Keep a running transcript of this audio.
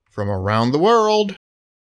from around the world,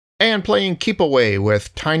 and playing Keep Away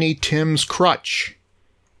with Tiny Tim's Crutch.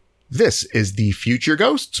 This is the Future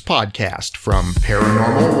Ghosts podcast from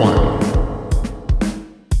Paranormal One.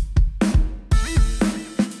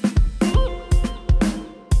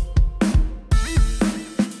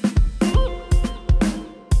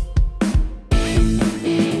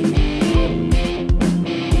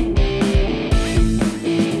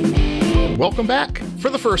 Welcome back for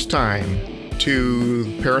the first time to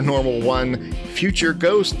Paranormal One Future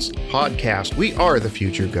Ghosts podcast. We are the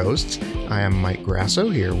Future Ghosts. I am Mike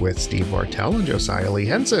Grasso here with Steve Bartell and Josiah Lee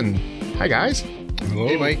Henson. Hi, guys. Hello.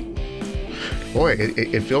 Hey, Mike. Boy,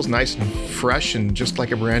 it feels nice and fresh and just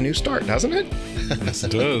like a brand new start, doesn't it? Yes,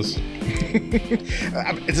 it does.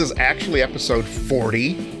 This is actually episode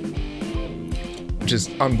 40, which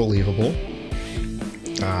is unbelievable.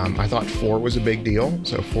 I thought 4 was a big deal,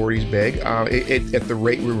 so 40 is big. At the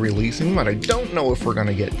rate we're releasing them, I don't know if we're going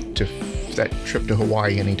to get to that trip to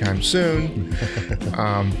Hawaii anytime soon.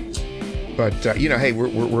 But hey,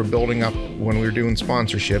 we're building up. When we were doing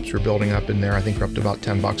sponsorships, we're building up in there. I think we're up to about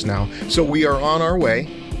 $10 now. So we are on our way.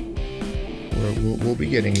 We'll be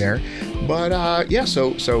getting there. But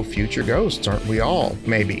so Future Ghosts, aren't we all?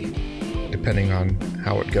 Maybe. Depending on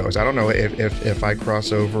how it goes. I don't know if I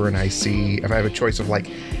cross over and I see, if I have a choice of like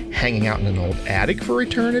hanging out in an old attic for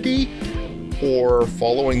eternity or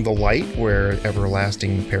following the light where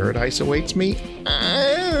everlasting paradise awaits me.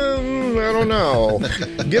 I don't know.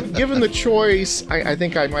 Given the choice, I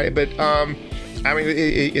think I might, but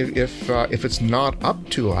if it's not up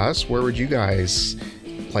to us, where would you guys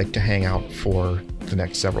like to hang out for the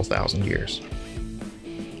next several thousand years?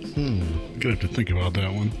 Gonna have to think about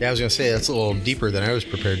that one. Yeah, I was gonna say that's a little deeper than I was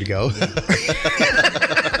prepared to go.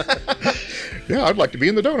 Yeah, I'd like to be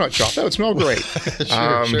in the donut shop. That would smell great.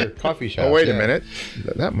 Sure. Coffee shop. Oh, wait a minute.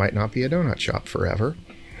 That might not be a donut shop forever.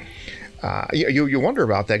 You wonder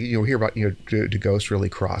about that. You'll hear about, do ghosts really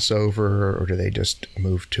cross over, or do they just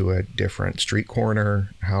move to a different street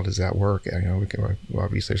corner? How does that work?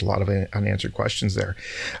 Obviously there's a lot of unanswered questions there.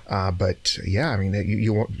 But yeah, I mean,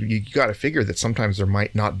 you got to figure that sometimes there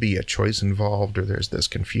might not be a choice involved, or there's this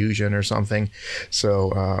confusion or something.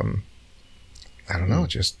 So I don't know.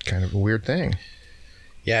 It's just kind of a weird thing.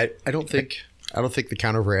 Yeah, I don't think the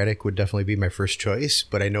Conover attic would definitely be my first choice,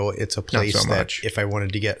 but I know it's a place that if I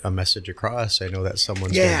wanted to get a message across, I know that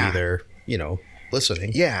someone's going to be there,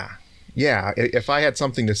 listening. Yeah. If I had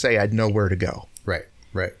something to say, I'd know where to go. Right.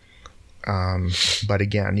 But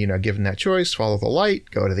again, given that choice, follow the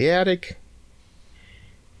light, go to the attic.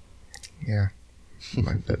 Yeah.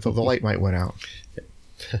 The light might went out.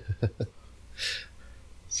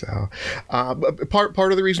 So, part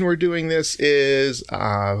of the reason we're doing this is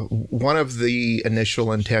one of the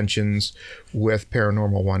initial intentions with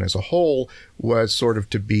Paranormal One as a whole was sort of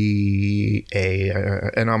to be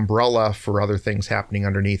an umbrella for other things happening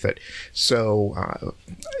underneath it. So,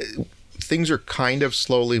 things are kind of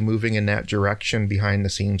slowly moving in that direction behind the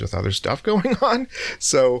scenes with other stuff going on.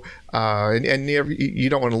 So, and you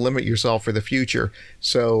don't want to limit yourself for the future.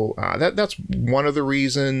 So that's one of the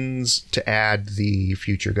reasons to add the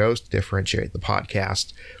Future Ghost, differentiate the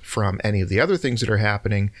podcast from any of the other things that are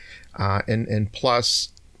happening. And plus,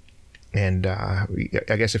 I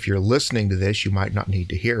guess if you're listening to this, you might not need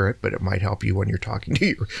to hear it, but it might help you when you're talking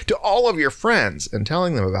to all of your friends and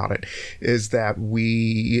telling them about it, is that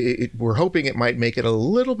we're hoping it might make it a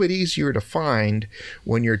little bit easier to find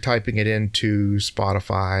when you're typing it into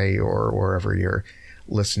Spotify or wherever you're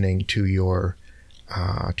listening to your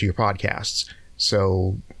podcasts.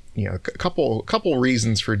 So, a couple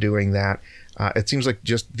reasons for doing that. It seems like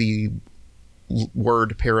just the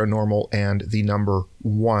word paranormal and the number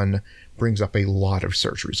 1 brings up a lot of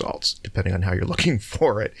search results depending on how you're looking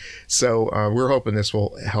for it. So we're hoping this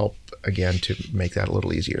will help again to make that a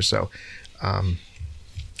little easier. So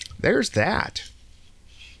there's that.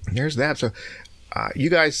 So you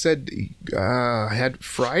guys said had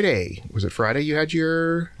Friday. Was it Friday you had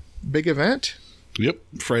your big event? Yep,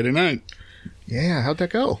 Friday night. Yeah, how'd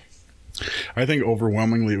that go? I think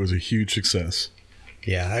overwhelmingly it was a huge success.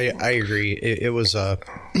 Yeah, I agree. It was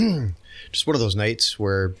just one of those nights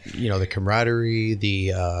where, the camaraderie,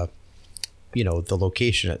 the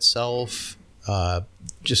location itself,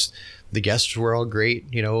 just the guests were all great.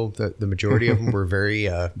 The majority of them were very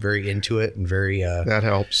into it and very... that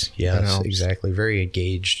helps. Yes, exactly. Very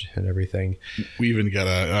engaged and everything. We even got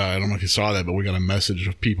I don't know if you saw that, but we got a message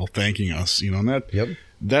of people thanking us, and that... Yep.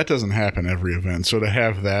 That doesn't happen every event. So to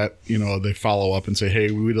have that, they follow up and say,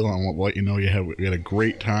 hey, we don't want to let you know we had a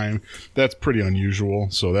great time. That's pretty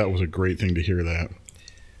unusual. So that was a great thing to hear that.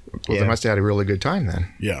 Well, they must have had a really good time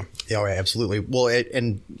then. Yeah. Yeah, absolutely. Well,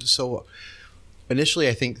 and so initially,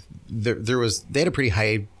 I think they had a pretty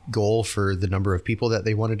high goal for the number of people that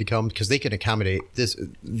they wanted to come, because they can accommodate this.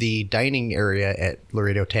 The dining area at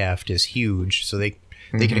Laredo Taft is huge, so they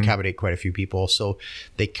can accommodate quite a few people. So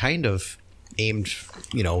they kind of aimed,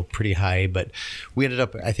 pretty high, but we ended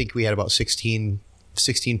up, I think we had about 16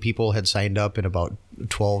 people had signed up, and about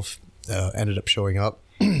 12 ended up showing up.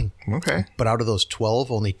 Okay. But out of those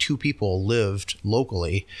 12, only 2 people lived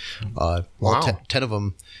locally. Wow. 10 of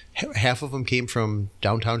them, half of them came from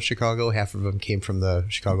downtown Chicago, half of them came from the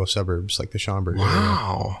Chicago suburbs, like the Schaumburg area.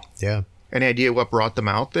 Wow. Yeah. Any idea what brought them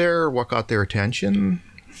out there? What got their attention?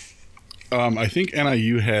 I think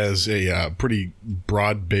NIU has a pretty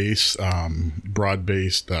broad-based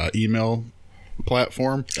email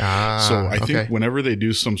platform. So I think whenever they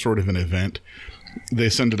do some sort of an event, they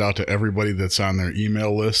send it out to everybody that's on their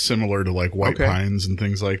email list, similar to like White Pines and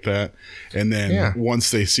things like that. And then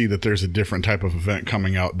once they see that there's a different type of event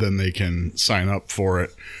coming out, then they can sign up for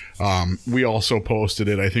it. We also posted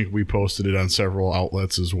it. I think we posted it on several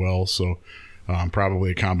outlets as well. So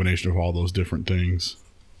probably a combination of all those different things.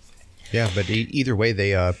 Yeah, but either way, they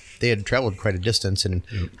had traveled quite a distance, and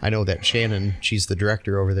I know that Shannon, she's the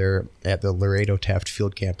director over there at the Laredo Taft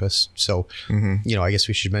Field Campus. So, I guess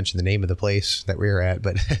we should mention the name of the place that we were at,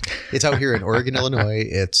 but it's out here in Oregon, Illinois.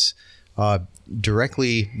 It's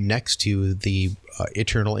directly next to the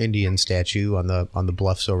Eternal Indian statue on the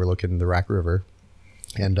bluffs overlooking the Rock River.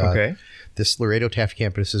 And this Laredo Taft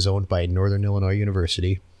campus is owned by Northern Illinois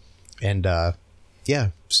University, and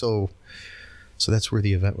So that's where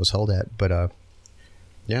the event was held at. But,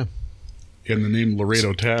 yeah. And the name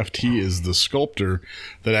Laredo Taft, he is the sculptor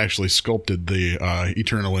that actually sculpted the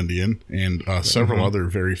Eternal Indian and several other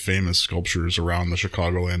very famous sculptures around the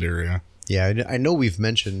Chicagoland area. Yeah, I know we've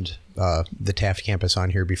mentioned the Taft campus on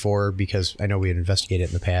here before, because I know we had investigated it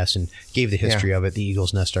in the past and gave the history of it, the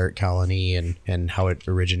Eagle's Nest Art Colony, and how it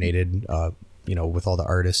originated, with all the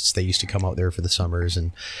artists that used to come out there for the summers,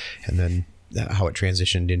 and then how it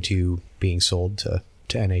transitioned into being sold to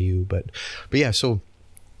NIU. But yeah, so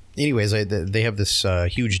anyways, they have this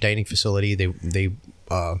huge dining facility. The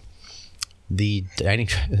dining,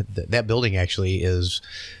 that building actually is,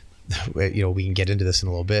 we can get into this in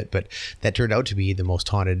a little bit, but that turned out to be the most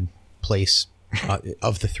haunted place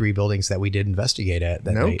of the 3 buildings that we did investigate at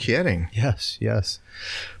that night. No kidding. Yes.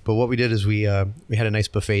 But what we did is we had a nice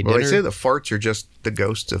buffet dinner. Well, they say the farts are just the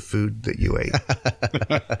ghosts of food that you ate.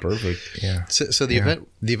 Perfect. Yeah. So the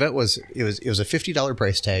event was a $50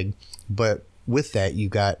 price tag, but with that you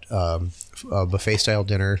got a buffet style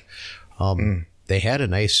dinner. They had a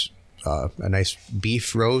nice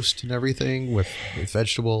beef roast and everything with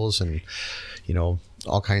vegetables and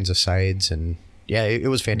all kinds of sides, and yeah, it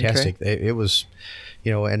was fantastic. Okay. It was,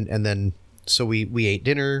 and then so we ate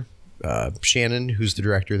dinner. Shannon, who's the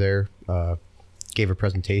director there, gave a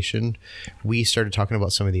presentation. We started talking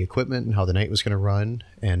about some of the equipment and how the night was going to run,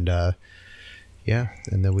 and and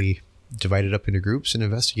then we divided up into groups and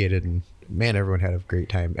investigated. And man, everyone had a great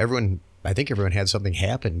time. I think everyone had something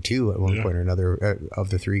happen too at one point or another of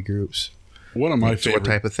the 3 groups. One of my favorite. What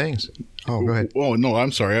type of things? Oh, go ahead. Oh, no,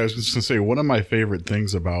 I'm sorry. I was just going to say, one of my favorite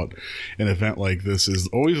things about an event like this is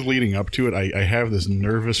always leading up to it. I have this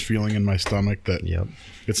nervous feeling in my stomach that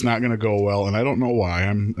it's not going to go well. And I don't know why.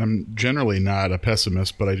 I'm generally not a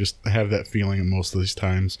pessimist, but I just have that feeling most of these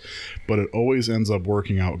times. But it always ends up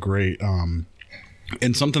working out great.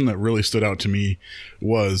 And something that really stood out to me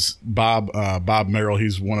was Bob Merrill.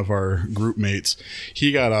 He's one of our group mates.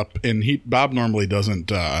 He got up, and Bob normally doesn't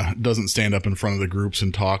stand up in front of the groups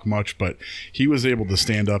and talk much, but he was able to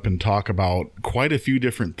stand up and talk about quite a few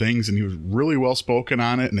different things, and he was really well spoken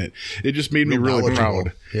on it, and it just made me really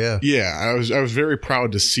proud. Yeah. I was very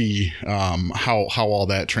proud to see how all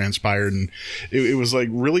that transpired, and it was like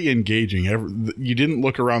really engaging. You didn't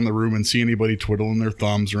look around the room and see anybody twiddling their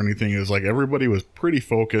thumbs or anything. It was like everybody was pretty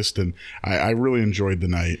focused, and I really enjoyed the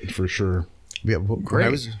night for sure. Yeah, well,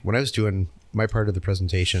 great. When I was doing my part of the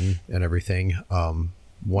presentation and everything,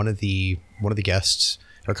 one of the guests,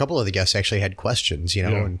 a couple of the guests actually had questions,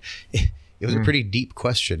 and it was a pretty deep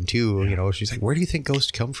question too. She's like, "Where do you think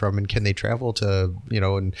ghosts come from, and can they travel to?"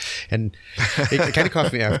 And it kind of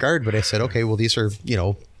caught me off guard. But I said, "Okay, well, these are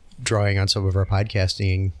drawing on some of our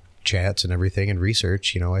podcasting chats and everything and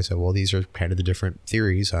research." I said, "Well, these are kind of the different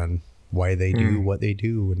theories on why they do what they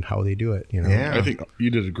do and how they do it." Yeah. I think you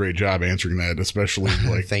did a great job answering that, especially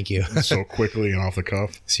like thank you so quickly and off the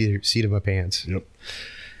cuff. Seat of my pants. Yep.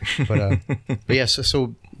 But yeah,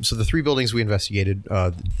 so the 3 buildings we investigated,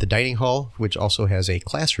 the dining hall, which also has a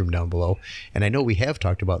classroom down below, and I know we have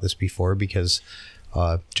talked about this before because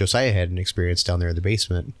Josiah had an experience down there in the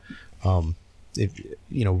basement. If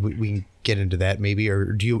we can get into that maybe,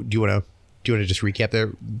 or do you want to just recap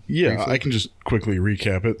that? Yeah, briefly? I can just quickly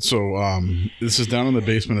recap it. So this is down in the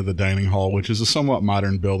basement of the dining hall, which is a somewhat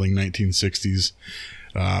modern building, 1960s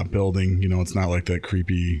building. It's not like that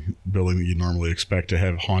creepy building that you normally expect to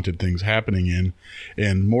have haunted things happening in.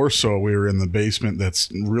 And more so, we were in the basement that's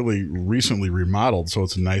really recently remodeled. So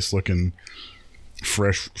it's a nice looking,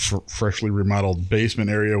 freshly remodeled basement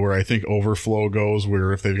area where I think overflow goes,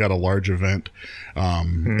 where if they've got a large event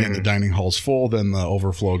and the dining hall's full, then the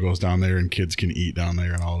overflow goes down there and kids can eat down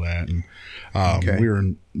there and all that. And we were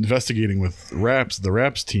investigating with the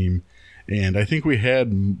RAPS team, and I think we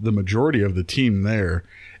had the majority of the team there.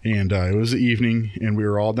 And it was the evening, and we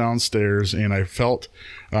were all downstairs, and I felt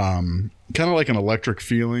kind of like an electric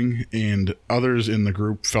feeling, and others in the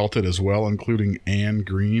group felt it as well, including Anne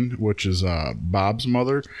Green, which is Bob's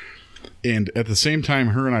mother. And at the same time,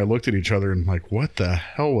 her and I looked at each other and like, what the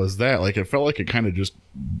hell was that? Like, it felt like it kind of just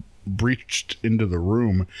breached into the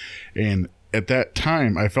room. And at that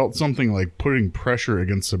time, I felt something like putting pressure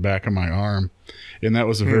against the back of my arm. And that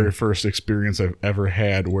was the very first experience I've ever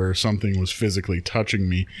had where something was physically touching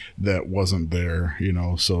me that wasn't there,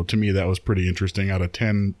 So to me, that was pretty interesting. Out of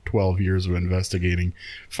 10, 12 years of investigating,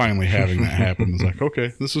 finally having that happen was like,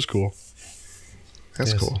 okay, this is cool.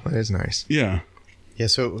 That's cool. That is nice. Yeah. Yeah,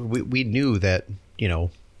 so we knew that,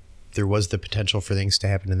 there was the potential for things to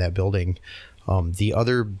happen in that building. The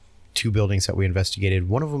other two buildings that we investigated,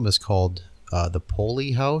 one of them is called the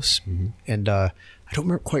Poley House. Mm-hmm. And I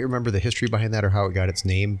don't quite remember the history behind that or how it got its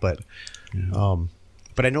name, but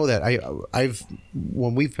I know that I've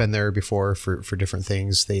when we've been there before for different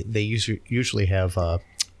things, they usually have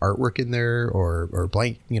artwork in there or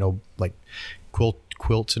blank, like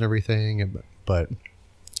quilts and everything. But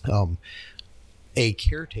a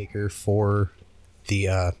caretaker for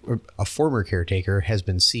a former caretaker has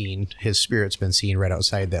been seen. His spirit's been seen right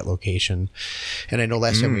outside that location. And I know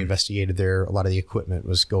last time we investigated there, a lot of the equipment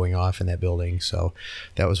was going off in that building. So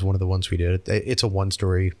that was one of the ones we did. It's a one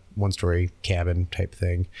story cabin type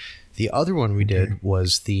thing. The other one we did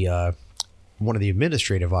was the one of the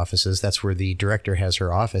administrative offices. That's where the director has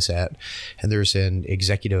her office at. And there's an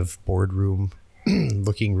executive boardroom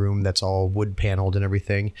looking room that's all wood paneled and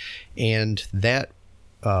everything. And that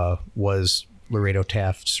was Laredo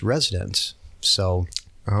Taft's residence. So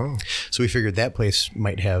we figured that place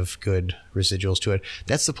might have good residuals to it.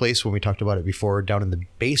 That's the place, when we talked about it before, down in the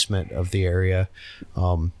basement of the area.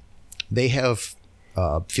 They have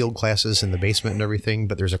field classes in the basement and everything,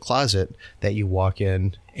 but there's a closet that you walk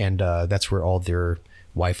in, and that's where all their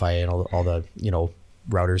Wi-Fi and all the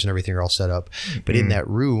routers and everything are all set up. But in that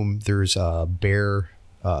room, there's a bare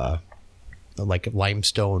like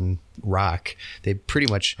limestone rock. They pretty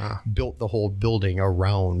much built the whole building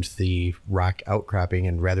around the rock outcropping,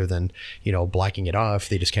 and rather than blocking it off,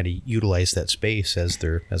 they just kind of utilized that space as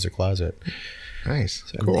their closet. Nice.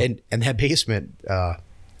 Cool. And that basement,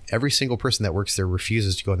 every single person that works there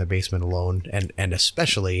refuses to go in the basement alone, and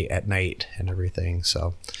especially at night and everything.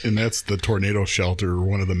 So, and that's the tornado shelter,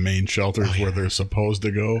 one of the main shelters where they're supposed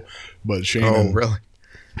to go. But Shannon, oh really?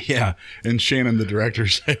 Yeah, and Shannon, the director,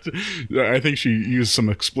 said, I think she used some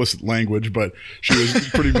explicit language, but she was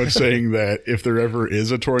pretty much saying that if there ever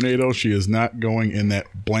is a tornado, she is not going in that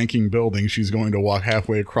blanking building. She's going to walk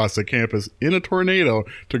halfway across the campus in a tornado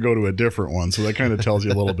to go to a different one. So that kind of tells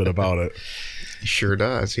you a little bit about it. Sure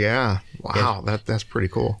does. Yeah. Wow. Yeah. That's pretty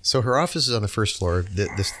cool. So her office is on the first floor.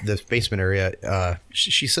 This basement area,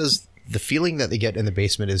 she says the feeling that they get in the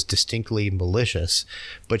basement is distinctly malicious,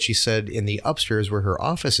 but she said in the upstairs where her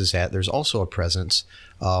office is at, there's also a presence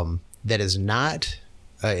that is not,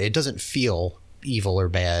 it doesn't feel evil or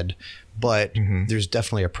bad, but there's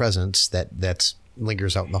definitely a presence that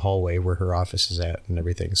lingers out in the hallway where her office is at and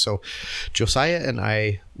everything. So Josiah and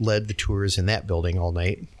I led the tours in that building all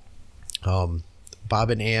night. Bob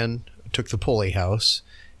and Ann took the Poley House,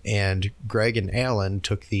 and Greg and Alan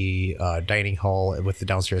took the dining hall with the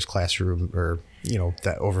downstairs classroom, or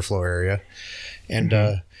that overflow area. And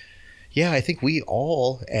I think we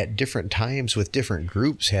all at different times with different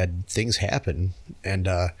groups had things happen. And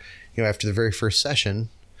after the very first session,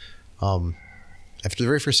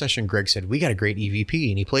 Greg said, "We got a great EVP,"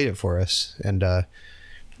 and he played it for us. And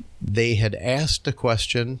they had asked a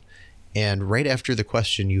question, and right after the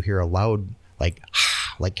question, you hear a loud like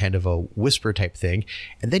kind of a whisper type thing,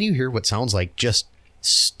 and then you hear what sounds like just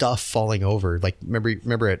stuff falling over. Like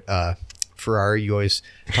remember at Ferrari, you always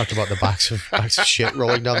talked about the box of shit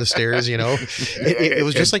rolling down the stairs. It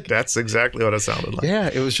was just like that's exactly what it sounded like.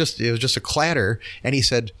 Yeah, it was just a clatter. And he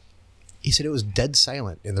said, He said it was dead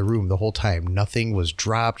silent in the room the whole time. Nothing was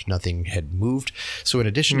dropped. Nothing had moved. So in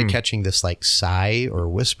addition to catching this like sigh or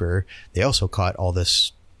whisper, they also caught all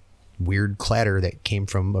this weird clatter that came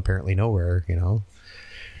from apparently nowhere, you know.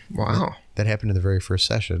 Wow. That happened in the very first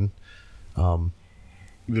session.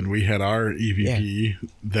 Then we had our EVP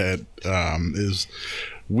that is,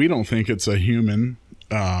 we don't think it's a human.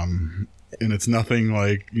 And it's nothing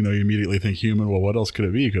like, you know, you immediately think human. Well, what else could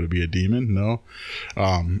it be? Could it be a demon? No.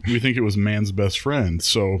 We think it was man's best friend.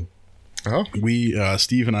 So we,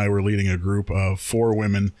 Steve and I were leading a group of 4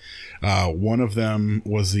 women. One of them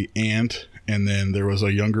was the aunt. And then there was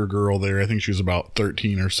a younger girl there. I think she was about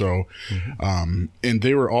 13 or so. And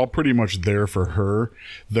they were all pretty much there for her.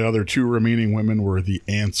 The other 2 remaining women were the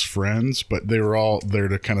aunt's friends, but they were all there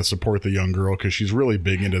to kind of support the young girl because she's really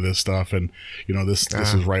big into this stuff. And, you know, this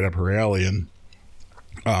is right up her alley.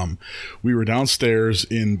 And we were downstairs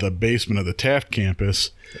in the basement of the Taft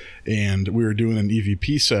campus, and we were doing an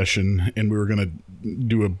EVP session, and we were going to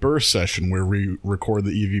do a burst session where we record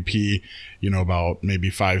the EVP, you know, about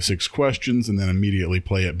maybe 5-6 questions, and then immediately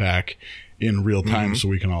play it back in real time so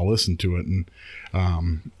we can all listen to it. And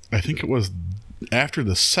I think it was after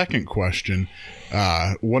the second question,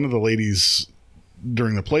 one of the ladies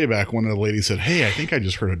during the playback, one of the ladies said, "Hey, I think I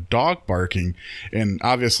just heard a dog barking." And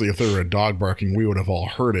obviously if there were a dog barking, we would have all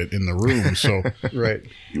heard it in the room. So Right.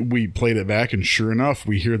 we played it back, and sure enough,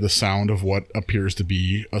 we hear the sound of what appears to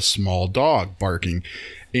be a small dog barking.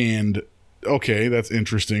 And okay, that's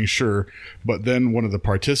interesting, sure. But then one of the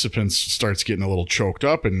participants starts getting a little choked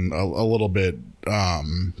up and a little bit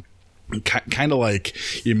kind of like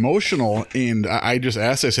emotional. And I just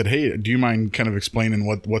asked, I said, "Hey, do you mind kind of explaining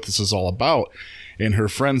what this is all about?" And her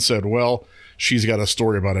friend said, "Well, she's got a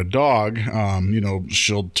story about a dog. You know,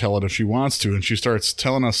 she'll tell it if she wants to." And she starts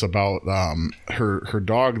telling us about her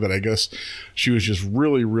dog that I guess she was just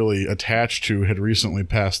really, really attached to, had recently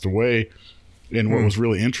passed away. And what was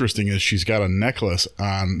really interesting is she's got a necklace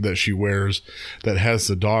on that she wears that has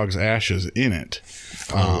the dog's ashes in it.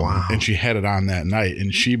 Wow. And she had it on that night.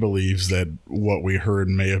 And she believes that what we heard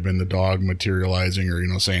may have been the dog materializing, or, you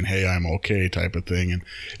know, saying, "Hey, I'm okay," type of thing. And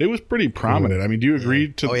it was pretty prominent. I mean, do you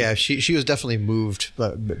agree to? Oh yeah, she was definitely moved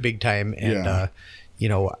big time. And you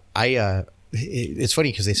know, it's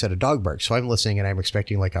funny because they said a dog bark, so I'm listening and I'm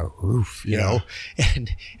expecting like a roof, you know, and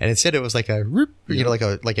instead it was like a roof, you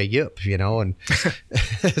know, like a yip, you know, and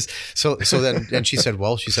so then she said,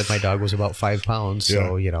 "Well, she said my dog was about 5 pounds,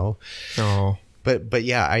 so you know." Oh, but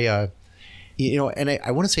yeah, you know, and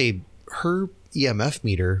I want to say her EMF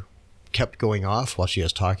meter kept going off while she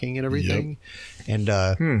was talking and everything, and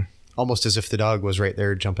almost as if the dog was right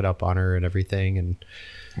there jumping up on her and everything, and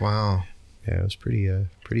wow. yeah, it was pretty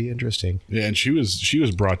interesting. Yeah, and she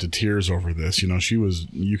was brought to tears over this. You know,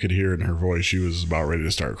 you could hear it in her voice. She was about ready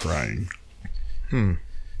to start crying. And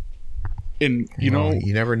you know,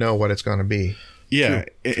 you never know what it's going to be. Yeah,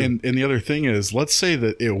 true. And the other thing is, let's say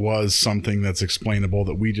that it was something that's explainable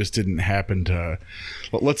that we just didn't happen to.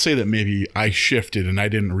 Let's say that maybe I shifted and I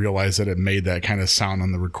didn't realize that it made that kind of sound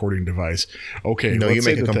on the recording device. Okay, no, you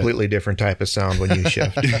make a completely different type of sound when you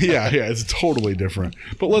shift. yeah, it's totally different.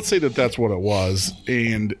 But let's say that that's what it was,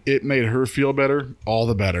 and it made her feel better. All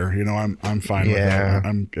the better. You know, I'm fine with that.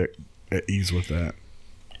 I'm at ease with that.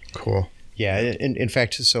 Cool. Yeah, in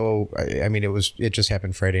fact, so I mean, it just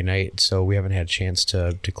happened Friday night, so we haven't had a chance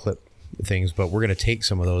to clip things, but we're going to take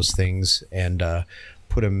some of those things and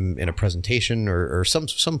put them in a presentation or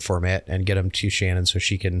some format and get them to Shannon so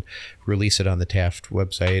she can release it on the Taft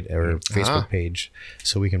website or Facebook page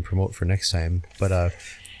so we can promote for next time. But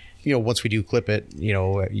you know, once we do clip it, you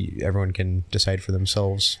know, everyone can decide for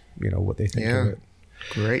themselves, you know, what they think of it.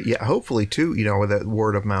 Great. Yeah. Hopefully too, you know, with that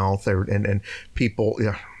word of mouth and people,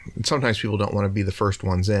 sometimes people don't want to be the first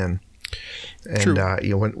ones in. And,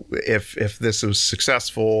 you know, if this was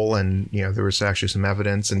successful and, you know, there was actually some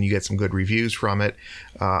evidence and you get some good reviews from it,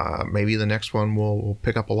 maybe the next one will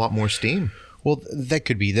pick up a lot more steam. Well, that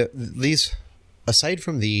could be these, aside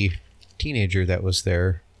from the teenager that was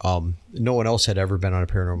there, no one else had ever been on a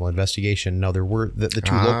paranormal investigation. Now there were the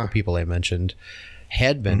two local people I mentioned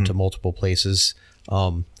had been to multiple places.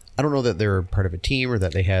 I don't know that they're part of a team or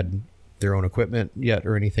that they had their own equipment yet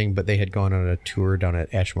or anything, but they had gone on a tour down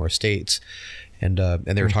at Ashmore Estates, and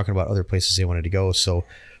they were talking about other places they wanted to go. So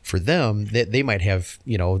for them, they might have,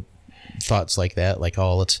 you know, thoughts like that, like,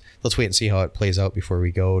 oh, let's wait and see how it plays out before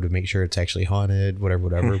we go to make sure it's actually haunted,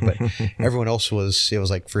 whatever. But everyone else it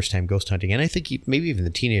was like first time ghost hunting, and I think maybe even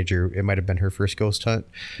the teenager, it might have been her first ghost hunt.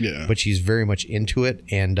 Yeah, but she's very much into it,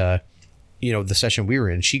 and the session we were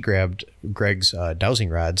in, she grabbed Greg's dowsing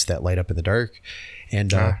rods that light up in the dark,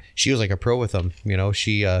 and she was like a pro with them.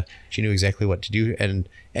 She knew exactly what to do, and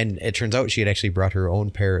it turns out she had actually brought her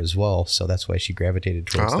own pair as well, so that's why she gravitated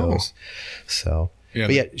towards those. So. Yeah,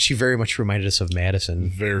 but yeah, she very much reminded us of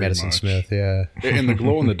Madison Smith. Yeah, and the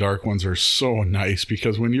glow in the dark ones are so nice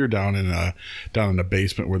because when you're down in a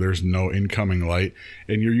basement where there's no incoming light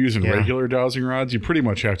and you're using regular dowsing rods, you pretty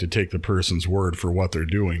much have to take the person's word for what they're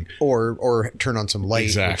doing, or turn on some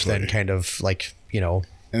light, which then kind of like and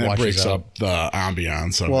that breaks up the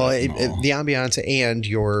ambiance. The ambiance, and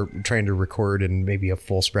you're trying to record in maybe a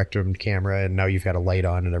full spectrum camera, and now you've got a light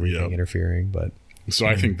on and everything interfering, but. So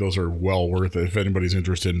I think those are well worth it if anybody's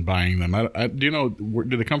interested in buying them. Do you know,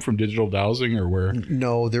 do they come from Digital Dowsing or where?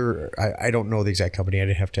 No, I don't know the exact company. I'd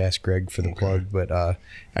have to ask Greg for the plug, but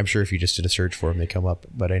I'm sure if you just did a search for them, they come up.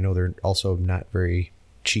 But I know they're also not very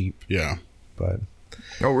cheap. Yeah. But.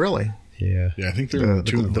 Oh, really? Yeah. Yeah, I think they're in the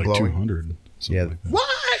tune of like 200. Yeah. Like that. What?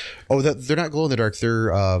 Oh, they're not glow in the dark.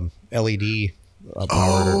 They're LED.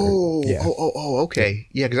 Okay.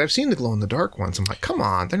 Yeah, because I've seen the glow in the dark ones. I'm like, come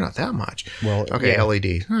on, they're not that much. Well, okay, yeah.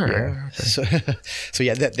 LED. All right. Yeah. Okay. So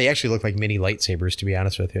yeah, they actually look like mini lightsabers. To be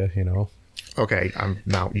honest with you, Okay, I'm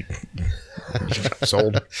now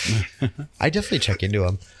sold. I definitely check into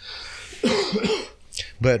them,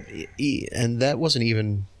 but and that wasn't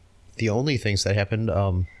even the only things that happened.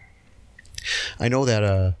 I know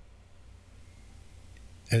that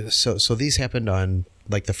so these happened on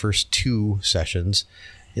like the first 2 sessions.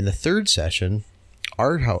 In the third session,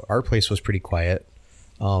 our place was pretty quiet.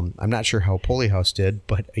 I'm not sure how Polly House did,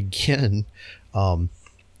 but again,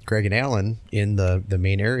 Greg and Alan in the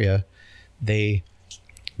main area,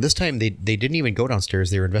 this time they didn't even go downstairs.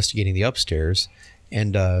 They were investigating the upstairs,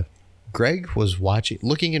 and Greg was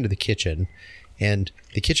looking into the kitchen, and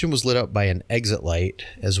the kitchen was lit up by an exit light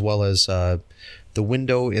as well as the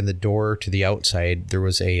window in the door to the outside. There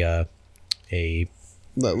was a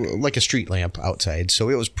like a street lamp outside, so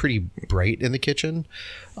it was pretty bright in the kitchen.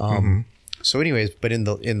 So anyways, but in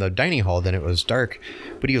the dining hall, then it was dark.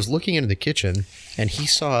 But he was looking into the kitchen, and he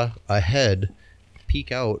saw a head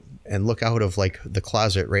peek out and look out of like the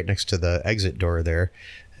closet right next to the exit door there.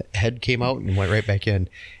 Head came out and went right back in,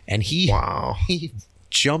 and he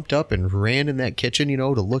jumped up and ran in that kitchen,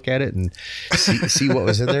 to look at it and see what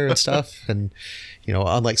was in there and stuff. And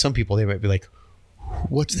unlike some people, they might be like,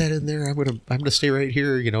 what's that in there? I'm gonna stay right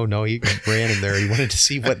here. No, he ran in there. He wanted to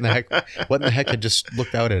see what in the heck had just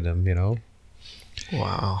looked out at him.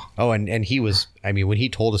 Wow. Oh, and he was. I mean, when he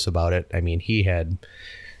told us about it, I mean, he had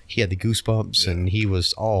the goosebumps, and he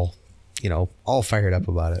was all fired up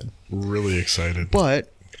about it. Really excited.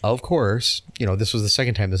 But of course, this was the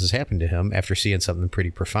second time this has happened to him after seeing something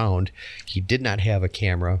pretty profound. He did not have a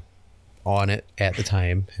camera on it at the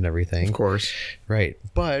time and everything. Of course. Right,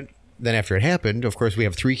 but. Then after it happened, of course, we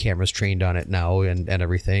have 3 cameras trained on it now and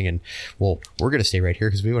everything. And well, we're going to stay right here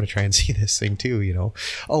because we want to try and see this thing too,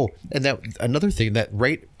 Oh, and that another thing that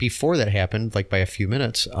right before that happened, like by a few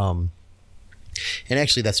minutes, and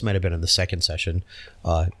actually this might have been in the second session,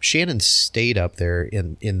 Shannon stayed up there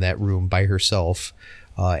in that room by herself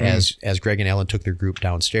as Greg and Alan took their group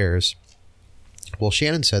downstairs. Well,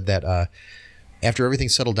 Shannon said that after everything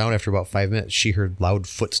settled down, after about 5 minutes, she heard loud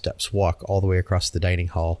footsteps walk all the way across the dining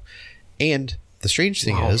hall. And the strange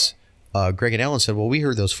thing is, Greg and Alan said, well, we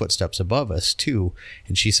heard those footsteps above us too.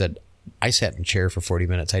 And she said, I sat in a chair for 40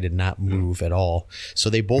 minutes. I did not move at all. So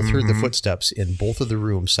they both heard the footsteps in both of the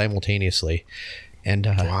rooms simultaneously. And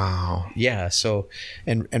wow. Yeah. So,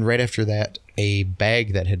 and right after that, a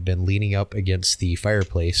bag that had been leaning up against the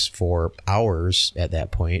fireplace for hours at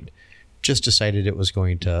that point just decided it was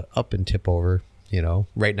going to up and tip over,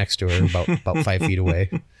 right next to her, about 5 feet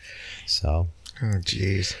away. So, oh,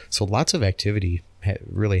 geez. So lots of activity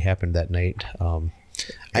really happened that night. And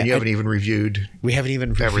you haven't even reviewed. We haven't even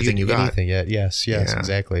reviewed everything you got yet. Yes,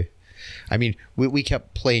 exactly. I mean, we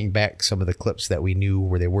kept playing back some of the clips that we knew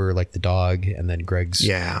where they were, like the dog, and then Greg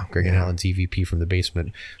and Alan's EVP from the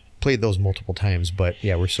basement. Played those multiple times, but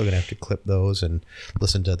yeah, we're still gonna have to clip those and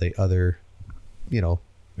listen to the other,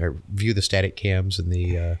 or view the static cams and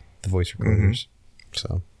the voice recorders.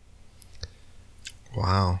 So,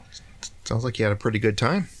 wow, sounds like you had a pretty good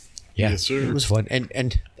time. Yeah, yes, sir. It was fun,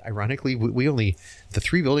 and ironically, we only the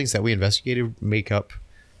 3 buildings that we investigated make up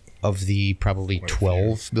of the probably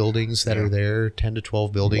 12 buildings that are there, 10 to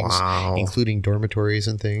 12 buildings, including dormitories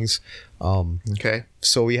and things. Okay.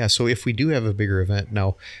 So yeah, so if we do have a bigger event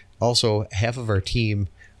now, also half of our team.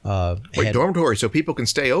 Wait, dormitory, so people can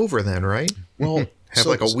stay over then, right? Well, have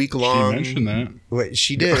like a week She long. mentioned that. Wait,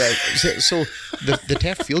 she did. So the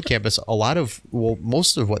Taft Field Campus,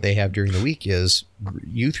 most of what they have during the week is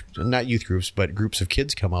not youth groups, but groups of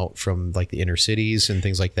kids come out from like the inner cities and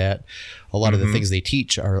things like that. A lot of the things they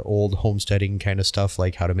teach are old homesteading kind of stuff,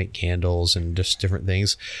 like how to make candles and just different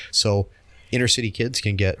things. So inner city kids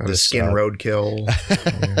can get this skin roadkill.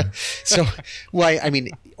 So, well, I mean,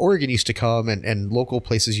 Oregon used to come and local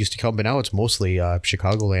places used to come, but now it's mostly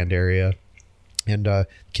Chicagoland area. And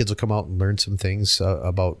kids will come out and learn some things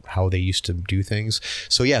about how they used to do things.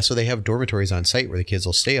 So, yeah, so they have dormitories on site where the kids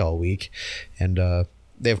will stay all week. And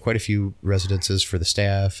they have quite a few residences for the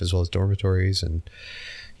staff as well as dormitories. And,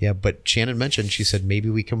 yeah, but Shannon mentioned, she said, maybe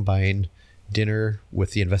we combine dinner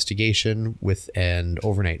with the investigation with an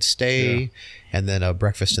overnight stay and then a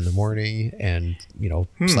breakfast in the morning and,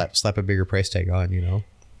 slap a bigger price tag on, Well,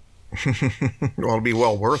 it'll be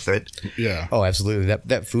well worth it. Yeah. Oh, absolutely.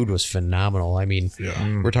 That food was phenomenal. I mean,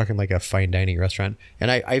 we're talking like a fine dining restaurant.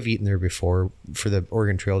 And I've eaten there before. For the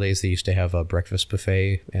Oregon Trail Days, they used to have a breakfast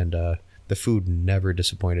buffet, and the food never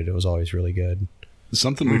disappointed. It was always really good.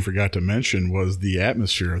 Something we forgot to mention was the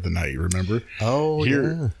atmosphere of the night, remember? Oh,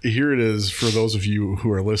 Here it is for those of you who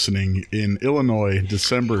are listening in Illinois,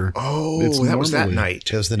 December. Oh, that was that night.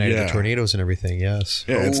 It was the night of the tornadoes and everything, yes.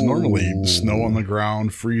 Yeah, it's normally snow on the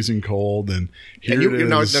ground, freezing cold, and here it is.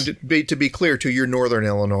 Now, to be clear, too, you're northern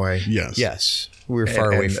Illinois. Yes. Yes. We were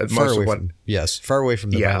far away from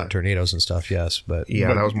the violent tornadoes and stuff, yes. But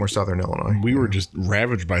that was more southern Illinois. We were just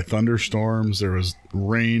ravaged by thunderstorms. There was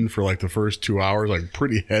rain for like the first 2 hours, like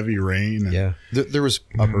pretty heavy rain. Yeah. There was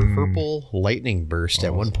a purple lightning burst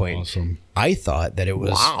at one point. Awesome. I thought that it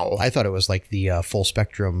was I thought it was like the full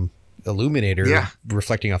spectrum illuminator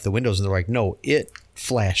reflecting off the windows, and they're like, no, it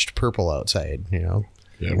flashed purple outside, Yeah,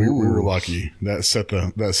 we were lucky. That set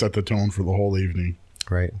the tone for the whole evening.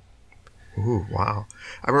 Right. Ooh, wow.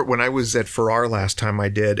 I remember when I was at Farrar last time, I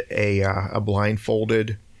did a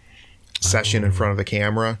blindfolded session in front of the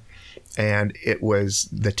camera, and it was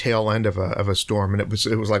the tail end of a storm, and it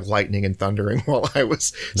was like lightning and thundering while I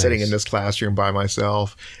was sitting in this classroom by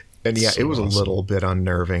myself. And it was awesome. A little bit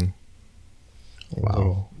unnerving.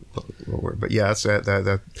 Wow. But yeah, it's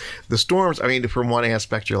the storms. I mean, from one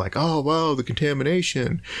aspect, you're like, oh, wow, the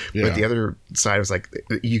contamination. Yeah. But the other side was like,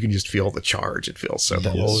 you can just feel the charge. It feels so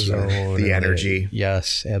close. The energy.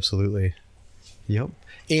 Yes, absolutely. Yep.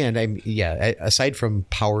 And aside from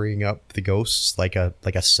powering up the ghosts like a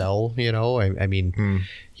cell, I mean,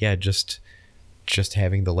 just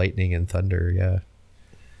having the lightning and thunder. Yeah.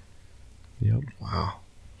 Yep. Wow.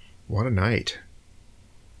 What a night.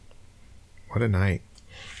 What a night.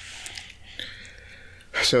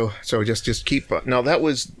 So just keep. Now that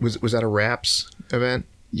was that a RAPS event?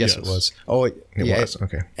 Yes, it was. Oh, it was.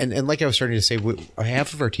 Okay. And like I was starting to say,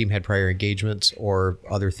 half of our team had prior engagements or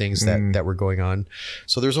other things that were going on.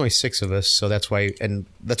 So there's only 6 of us. So that's why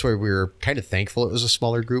we were kind of thankful it was a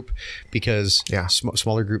smaller group, because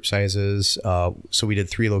smaller group sizes. So we did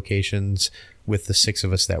 3 locations with the 6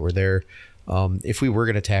 of us that were there. If we were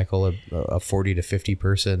going to tackle a 40 to 50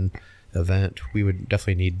 person event, we would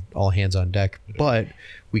definitely need all hands on deck, but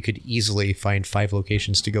we could easily find 5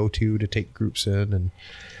 locations to go to take groups in, and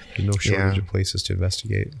no shortage of places to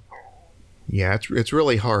investigate. Yeah, it's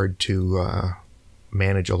really hard to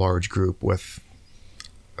manage a large group with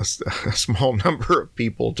a small number of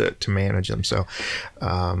people to manage them. So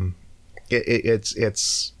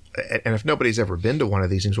it's and if nobody's ever been to one of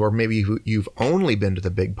these things, or maybe you've only been to the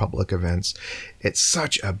big public events, it's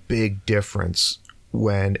such a big difference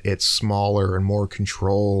when it's smaller and more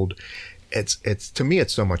controlled. It's to me,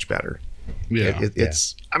 it's so much better. Yeah.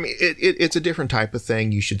 I mean, it's a different type of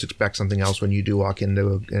thing. You should expect something else when you do walk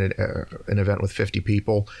into an event with 50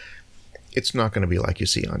 people. It's not going to be like you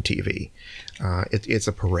see on TV. It's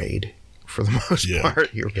a parade for the most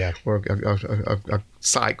part. Or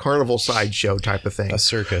a carnival sideshow type of thing. A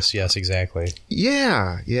circus, yes, exactly.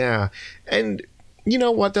 Yeah. And you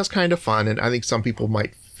know what? That's kind of fun. And I think some people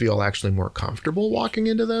might feel actually more comfortable walking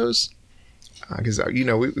into those. Because,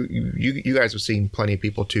 you guys have seen plenty of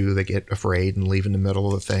people, too, that get afraid and leave in the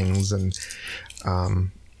middle of the things and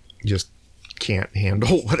just can't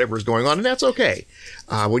handle whatever's going on. And that's okay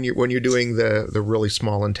when you're doing the really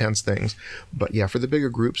small, intense things. But, yeah, for the bigger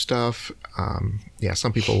group stuff,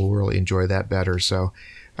 some people will really enjoy that better. So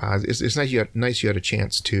it's nice you had a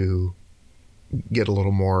chance to get a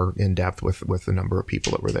little more in-depth with the number of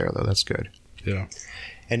people that were there, though. That's good. Yeah.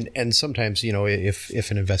 And sometimes, if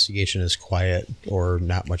an investigation is quiet or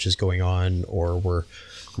not much is going on, or we're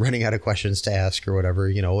running out of questions to ask or whatever,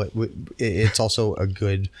 it's also a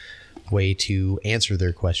good way to answer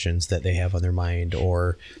their questions that they have on their mind,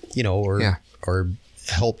 or or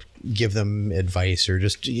help give them advice, or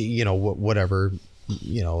just whatever.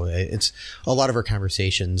 It's a lot of our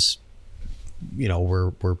conversations.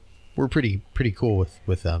 We're pretty cool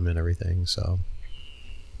with them and everything. So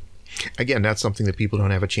again, that's something that people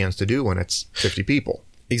don't have a chance to do when it's 50 people.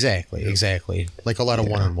 Exactly. Like a lot of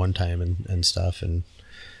one-on-one time and stuff, and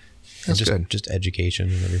that's just good. Just education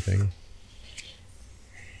and everything.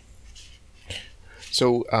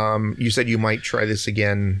 So you said you might try this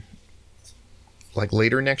again, like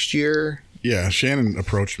later next year. Yeah, Shannon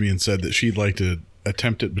approached me and said that she'd like to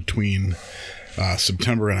attempt it between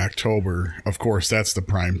September and October. Of course, that's the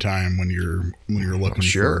prime time when you're looking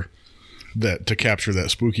for that, to capture that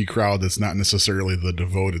spooky crowd that's not necessarily the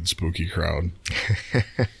devoted spooky crowd.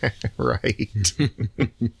 Right.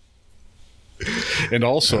 And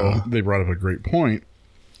also, they brought up a great point.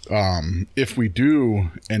 If we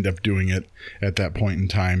do end up doing it at that point in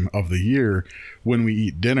time of the year, when we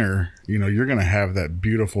eat dinner, you're going to have that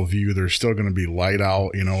beautiful view. There's still going to be light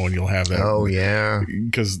out, and you'll have that. Oh, yeah.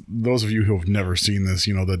 Because those of you who have never seen this,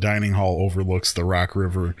 the dining hall overlooks the Rock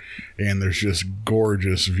River, and there's just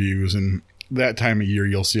gorgeous views. And that time of year,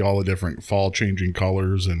 you'll see all the different fall changing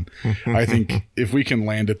colors. And I think if we can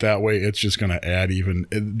land it that way, it's just going to add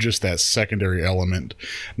just that secondary element.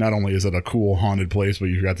 Not only is it a cool haunted place, but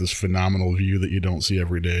you've got this phenomenal view that you don't see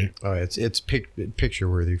every day. Oh, it's picture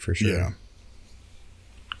worthy for sure. Yeah.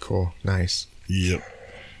 Cool. Nice. Yep.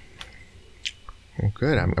 Well,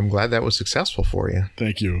 good. I'm glad that was successful for you.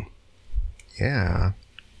 Thank you. Yeah.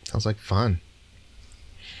 Sounds like fun.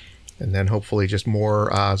 And then hopefully just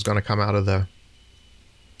more is going to come out of the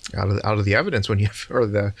evidence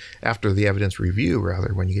after the evidence review,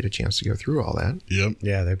 rather, when you get a chance to go through all that. Yep.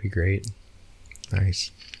 Yeah, that'd be great. Nice.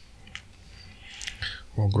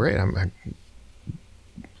 Well, great.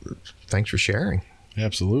 Thanks for sharing.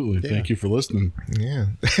 Absolutely. Yeah. Thank you for listening. Yeah.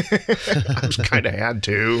 I kind of had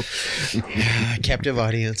to. Captive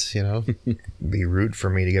audience, Be rude for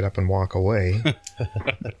me to get up and walk away.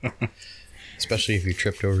 Especially if you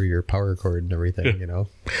tripped over your power cord and everything,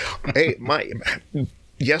 Hey,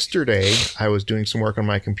 yesterday I was doing some work on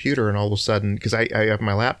my computer, and all of a sudden, because I have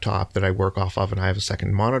my laptop that I work off of, and I have a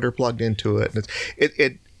second monitor plugged into it.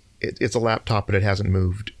 And it's a laptop, but it hasn't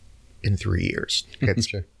moved in 3 years. It's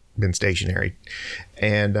Sure. been stationary.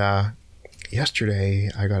 And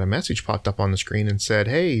yesterday I got a message popped up on the screen and said,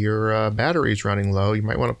 "Hey, your battery's running low. You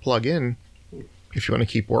might want to plug in if you want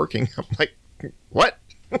to keep working." I'm like, what?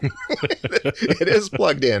 It is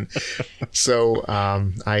plugged in. So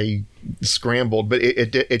I scrambled, but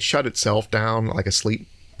it shut itself down like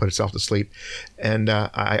put itself to sleep. And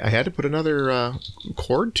I had to put another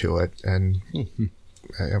cord to it. And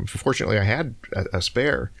fortunately I had a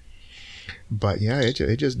spare. But yeah,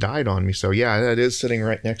 it just died on me. So yeah, that is sitting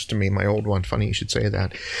right next to me, my old one. Funny you should say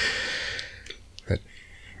that.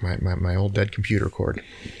 My old dead computer cord.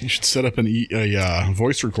 You should set up a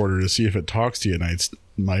voice recorder to see if it talks to you at night,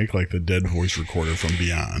 Mike, like the dead voice recorder from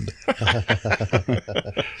Beyond.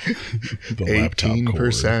 The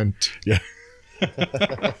 18%. Yeah.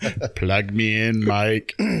 Plug me in,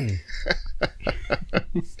 Mike.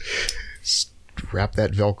 Wrap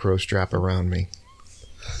that Velcro strap around me.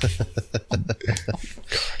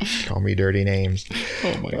 Call me dirty names.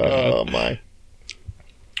 Oh my God. Oh my.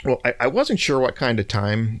 Well, I wasn't sure what kind of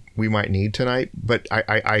time we might need tonight, but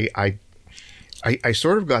I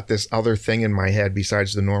sort of got this other thing in my head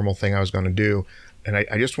besides the normal thing I was going to do, and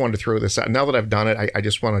I just wanted to throw this out. Now that I've done it, I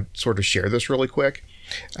just want to sort of share this really quick.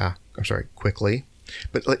 Quickly.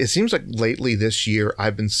 But it seems like lately this year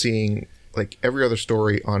I've been seeing, like, every other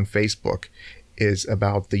story on Facebook is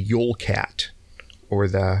about the Yule cat, or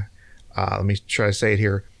the let me try to say it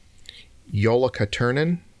here,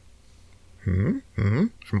 Jólakötturinn.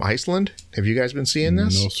 From Iceland. Have you guys been seeing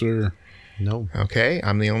this? No, sir. No. Okay,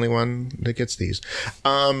 I'm the only one that gets these.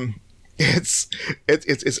 It's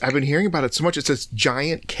I've been hearing about it so much. It's this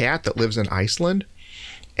giant cat that lives in Iceland,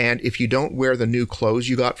 and if you don't wear the new clothes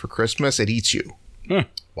you got for Christmas, it eats you. Huh.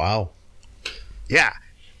 Wow. Yeah.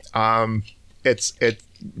 It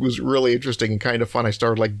was really interesting and kind of fun. I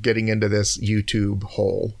started getting into this YouTube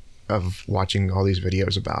hole of watching all these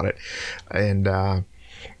videos about it, and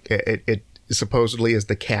it supposedly is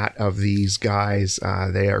the cat of these guys.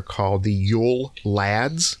 They are called the Yule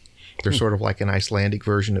Lads. They're sort of like an Icelandic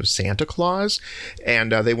version of Santa Claus,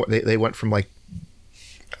 and they went from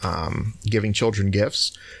giving children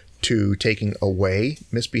gifts to taking away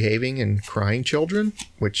misbehaving and crying children,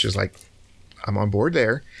 which is I'm on board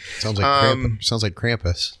there. Sounds like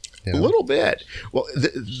Krampus. A little bit. Well,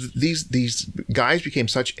 these guys became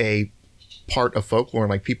such a part of folklore.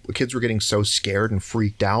 And like kids were getting so scared and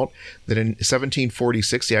freaked out that in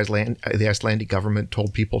 1746, the Icelandic government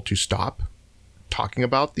told people to stop talking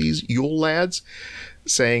about these Yule lads,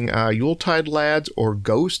 saying Yuletide lads or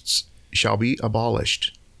ghosts shall be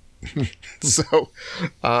abolished. So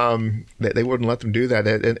they wouldn't let them do that.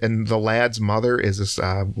 And the lad's mother is this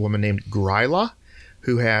woman named Gryla,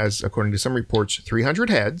 who has, according to some reports, 300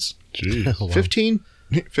 heads, Jeez. Wow.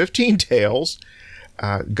 15 tails,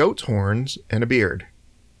 goat's horns, and a beard.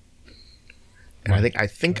 And I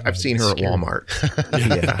think I've seen her at Walmart.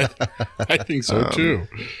 Yeah. I think so too.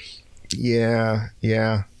 Yeah.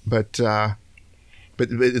 But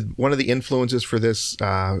one of the influences for this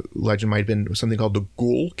legend might have been something called the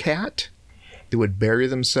ghoul cat. They would bury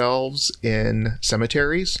themselves in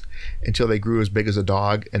cemeteries until they grew as big as a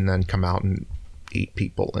dog and then come out and eat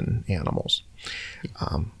people and animals.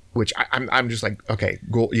 Which I'm just like, okay,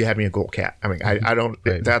 ghoul, you had me a ghoul cat. I mean, I don't,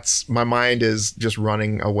 Right. that's, my mind is just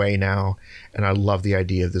running away now. And I love the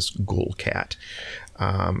idea of this ghoul cat.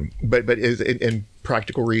 But in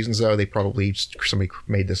practical reasons, though, somebody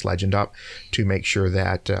made this legend up to make sure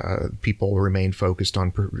that people remain focused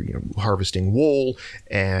on harvesting wool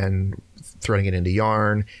and threading it into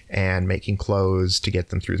yarn and making clothes to get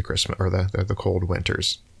them through the Christmas or the cold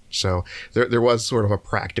winters. So there was sort of a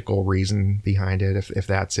practical reason behind it, if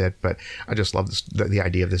that's it. But I just love the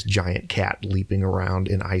idea of this giant cat leaping around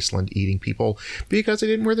in Iceland eating people because they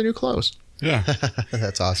didn't wear their new clothes. Yeah.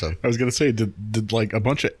 That's awesome. I was going to say, did like a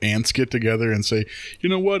bunch of ants get together and say, you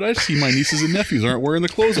know what? I see my nieces and nephews aren't wearing the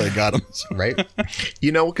clothes I got them. Right?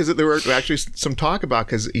 Because there were actually some talk about,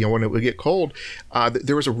 because when it would get cold,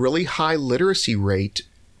 there was a really high literacy rate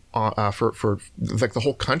for like the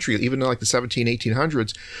whole country, even in like the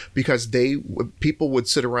 1800s, because people would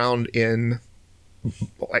sit around in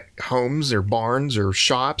like homes or barns or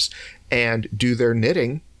shops and do their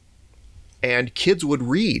knitting, and kids would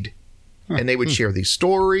read. And they would share these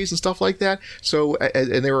stories and stuff like that. So,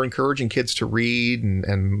 and they were encouraging kids to read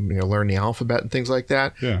and learn the alphabet and things like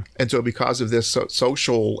that. Yeah. And so, because of this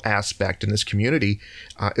social aspect in this community,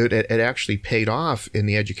 it actually paid off in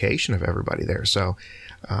the education of everybody there. So,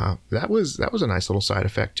 that was a nice little side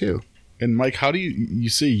effect too. And Mike, how do you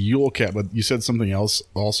say Yule cat, but you said something else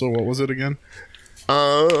also? What was it again?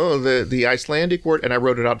 The Icelandic word, and I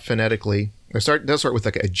wrote it out phonetically. It does start with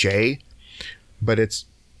like a J, but it's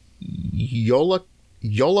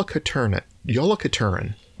Jólakatturinn.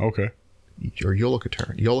 Okay. Or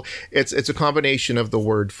Jólakatturinn. It's a combination of the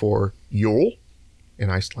word for Yule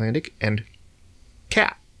in Icelandic and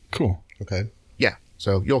cat. Cool. Okay. Yeah,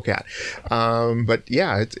 so Yule cat. But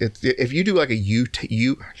yeah, it's if you do like a Yule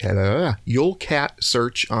cat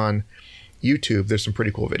search on YouTube, there's some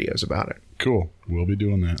pretty cool videos about it. Cool. We'll be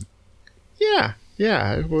doing that. Yeah,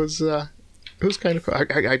 it was kind of cool. I'm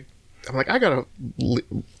like, I gotta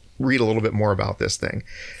read a little bit more about this thing,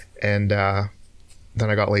 and then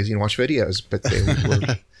I got lazy and watched videos. But they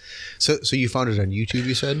were. So you found it on YouTube,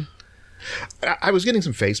 you said? I was getting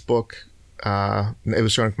some Facebook. It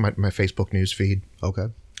was showing my Facebook news feed. Okay.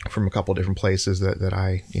 From a couple different places that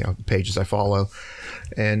I, pages I follow,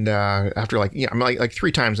 and after I'm like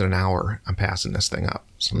 3 times in an hour, I'm passing this thing up.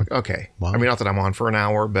 So I'm like, okay. Wow. I mean, not that I'm on for an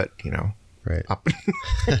hour, but Right. up,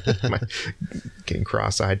 getting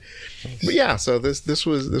cross-eyed. But yeah, so this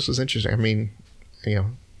was interesting. I mean,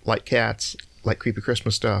 like cats, like creepy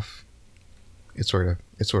Christmas stuff. It sort of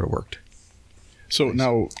worked. So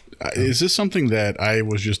now, is this something that I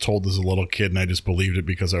was just told as a little kid and I just believed it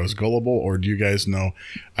because I was gullible, or do you guys know?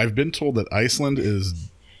 I've been told that Iceland is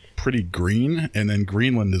pretty green and then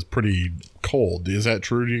Greenland is pretty cold. Is that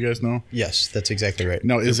true? Do you guys know? Yes, that's exactly right.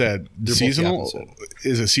 Now, is that both the seasonal? opposite.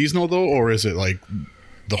 Is it seasonal though, or is it like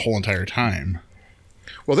the whole entire time?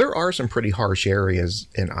 Well, there are some pretty harsh areas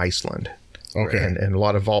in Iceland. Okay. And a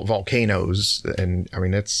lot of volcanoes, and I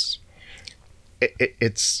mean it's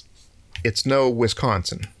no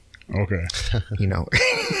Wisconsin. Okay.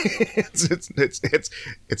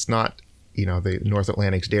 It's not the North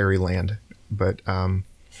Atlantic's Dairyland, but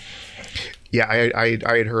yeah, I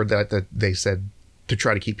had heard that they said to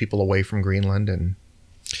try to keep people away from Greenland and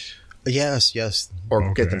Yes. or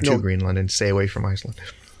Okay. get them to Greenland and stay away from Iceland.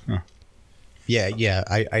 Yeah.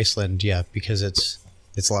 Iceland, because it's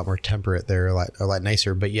a lot more temperate there, a lot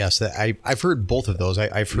nicer. But yes, I've heard both of those.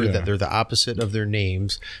 I've heard that they're the opposite of their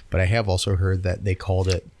names, but I have also heard that they called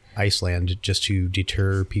it Iceland just to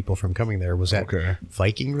deter people from coming there. Was that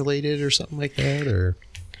Viking related or something like that, or?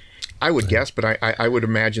 I would guess, but I would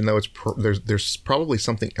imagine though there's probably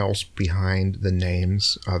something else behind the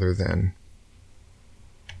names other than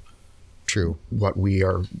True. what we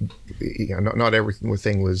are. Not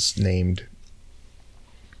everything was named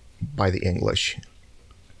by the English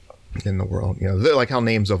in the world. You know, like how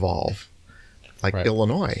names evolve. Like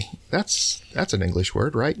Illinois, that's an English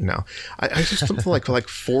word, right? No, I just something like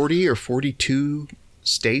 40 or 42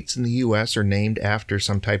 states in the U.S. are named after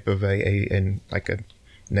some type of a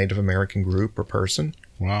Native American group or person.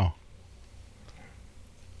 Wow.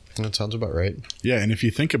 That sounds about right. Yeah, and if you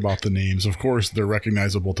think about the names, of course, they're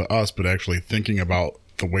recognizable to us, but actually thinking about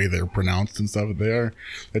the way they're pronounced and stuff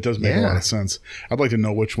that does make a lot of sense. I'd like to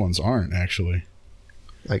know which ones aren't, actually.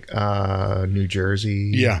 Like New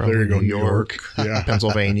Jersey. Yeah, there you go. New York. Yeah.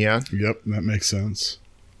 Pennsylvania. Yep, that makes sense.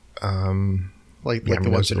 Like the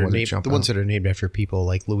ones that are named, the ones that are named after people,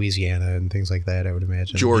 like Louisiana and things like that, I would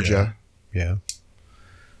imagine. Georgia. Yeah.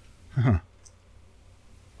 Huh.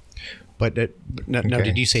 But now,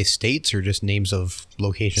 did you say states or just names of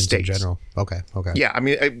locations in general? Okay. Yeah, I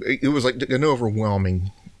mean, it was like an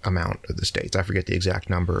overwhelming amount of the states. I forget the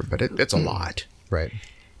exact number, but it's a lot. Right.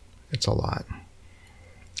 It's a lot.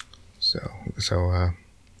 So there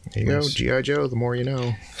you go, G.I. Joe, the more you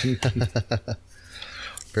know.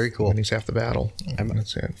 Very cool. And he's half the battle.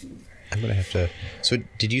 That's it. I'm going to have to... So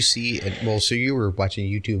did you see... Well, so you were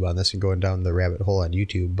watching YouTube on this and going down the rabbit hole on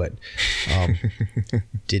YouTube, but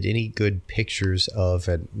did any good pictures of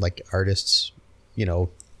like artists,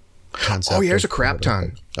 concept? Oh, yeah, there's a crap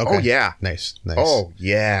ton. Okay. Oh, yeah. Nice. Oh,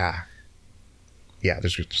 yeah. Yeah,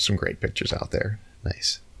 there's some great pictures out there.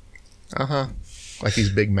 Nice. Uh-huh. Like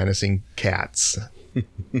these big menacing cats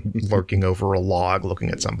lurking over a log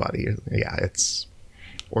looking at somebody. Yeah,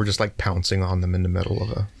 or just like pouncing on them in the middle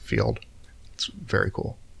of a field. It's very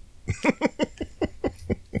cool.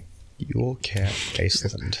 Yule Cat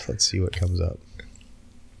Iceland. Let's see what comes up.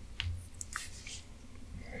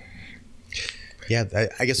 Yeah,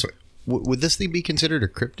 I guess... Would this thing be considered a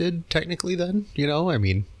cryptid technically then? I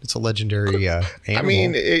mean, it's a legendary animal. I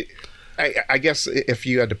mean, I guess if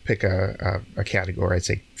you had to pick a category, I'd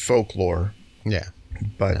say folklore. Yeah.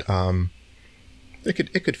 But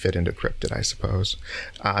it could fit into cryptid, I suppose.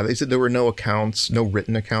 They said there were no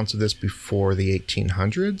written accounts of this before the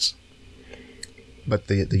 1800s. But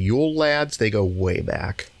the Yule lads, they go way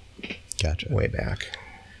back. Gotcha. Way back.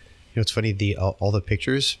 It's funny, all the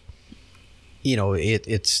pictures,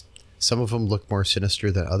 it's some of them look more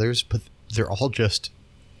sinister than others, but they're all just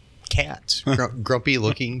cats, grumpy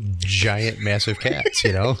looking giant massive cats.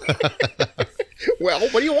 Well,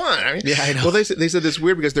 what do you want? I mean, yeah, I know. Well, they said it's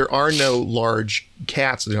weird because there are no large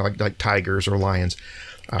cats, like tigers or lions,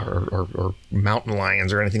 or mountain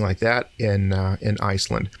lions or anything like that in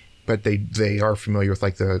Iceland. But they are familiar with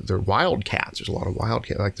like the wild cats. There's a lot of wild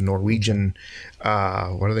cats, like the Norwegian,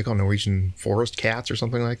 what do they call Norwegian forest cats or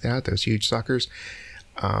something like that? Those huge suckers.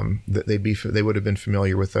 They would have been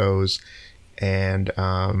familiar with those. And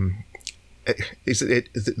there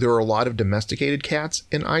are a lot of domesticated cats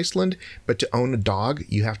in Iceland, but to own a dog,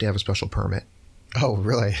 you have to have a special permit. Oh,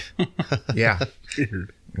 really? Yeah.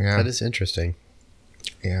 Weird. Yeah. That is interesting.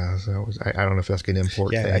 Yeah. So I don't know if that's an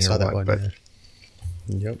import thing. I saw that one. But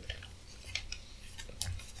Yep.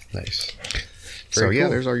 Nice. Very cool.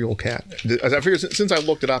 There's our Yule cat. I figured since I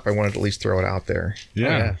looked it up, I wanted to at least throw it out there.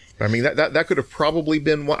 Yeah. I mean, that could have probably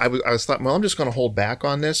been what I was thought, well, I'm just going to hold back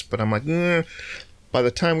on this, but I'm like, by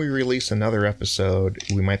the time we release another episode,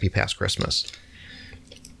 we might be past Christmas.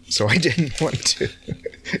 So I didn't want to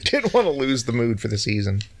lose the mood for the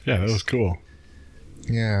season. Yeah, that was cool.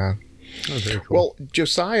 Yeah. That was very cool. Well,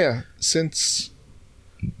 Josiah, since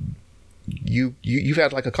you've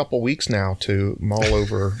had like a couple weeks now to mull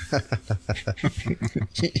over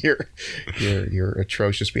your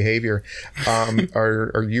atrocious behavior.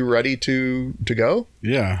 Are you ready to go?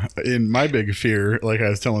 Yeah. And my big fear, like I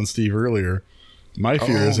was telling Steve earlier, my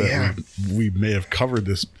fear is that we may have covered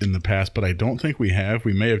this in the past, but I don't think we have.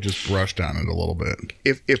 We may have just brushed on it a little bit.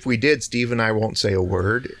 If we did, Steve and I won't say a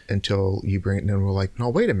word until you bring it in, and we're like, no,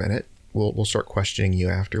 wait a minute. We'll start questioning you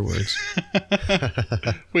afterwards.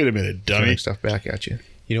 Wait a minute, dummy. Throwing stuff back at you.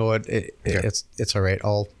 You know what? It's all right.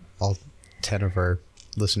 All 10 of our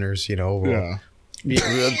listeners, they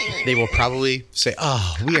will probably say,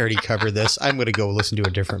 "Oh, we already covered this. I'm going to go listen to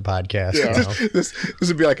a different podcast." Yeah. This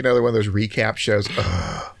would be like another one of those recap shows.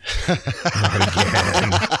 Not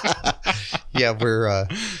again. Yeah, we're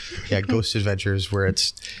Ghost Adventures, where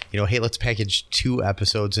it's hey, let's package 2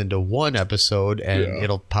 episodes into one episode, and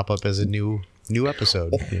it'll pop up as a new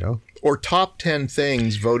episode. Or top 10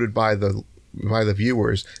 things voted by the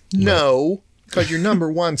viewers. No, because your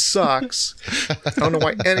number 1 sucks. I don't know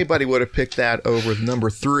why anybody would have picked that over number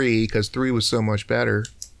 3, because 3 was so much better.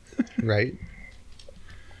 Right.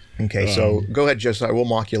 Okay, so go ahead, Josiah. We'll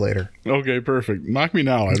mock you later. Okay, perfect. Mock me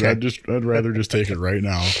now. Okay. I'd rather just take it right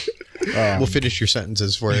now. We'll finish your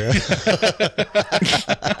sentences for you.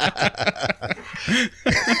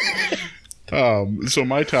 So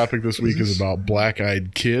my topic this week is about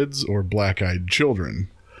black-eyed kids or black-eyed children.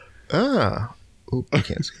 Ah. Oop, I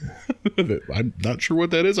can't see that. I'm not sure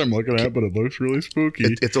what that is I'm looking at, but it looks really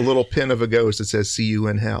spooky. It's a little pin of a ghost that says "See you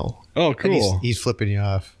in hell." Oh, cool. He's flipping you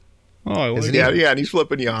off. Oh, I like Yeah, it. yeah, and he's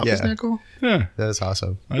flipping you off. Yeah. Isn't that cool? Yeah, That is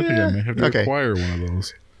awesome. I think I may have to Okay. acquire one of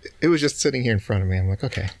those. It was just sitting here in front of me. I'm like,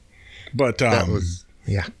 okay, But that was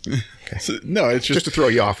yeah. no, it's Just to throw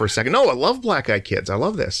you off for a second. No, I love black-eyed kids. I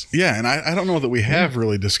love this. yeah, and I don't know that we have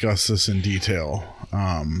really discussed this in detail.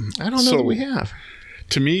 I don't know that we have.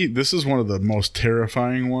 To me, this is one of the most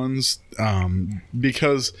terrifying ones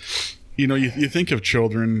because, you know, you think of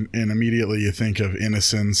children and immediately you think of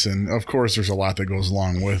innocence. And of course, there's a lot that goes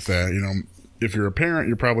along with that. You know, if you're a parent,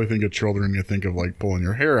 you probably think of children, you think of like pulling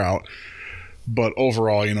your hair out. But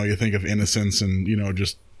overall, you know, you think of innocence and, you know,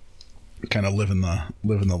 just kind of living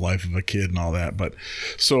the life of a kid and all that. But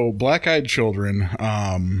so black-eyed children,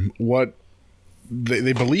 what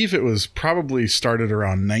they believe it was probably started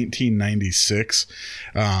around 1996.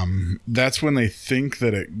 That's when they think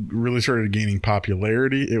that it really started gaining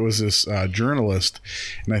popularity. It was this journalist,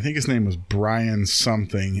 and I think his name was Brian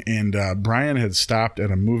something. And Brian had stopped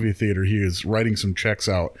at a movie theater. He was writing some checks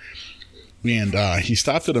out. And he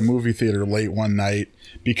stopped at a movie theater late one night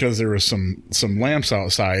because there was some lamps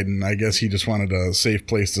outside, and I guess he just wanted a safe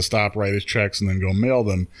place to stop, write his checks, and then go mail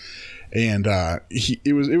them. And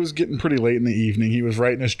it was getting pretty late in the evening. He was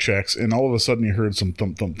writing his checks, and all of a sudden he heard some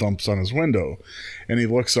thumps on his window. And he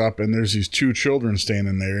looks up, and there's these two children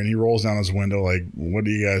standing there, and he rolls down his window like, "What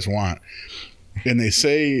do you guys want?" And they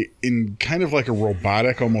say in kind of like a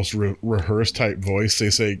robotic, almost rehearsed type voice, they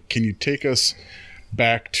say, "Can you take us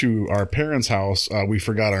back to our parents' house? We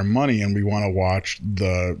forgot our money and we want to watch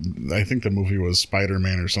I think the movie was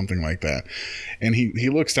Spider-Man or something like that." And he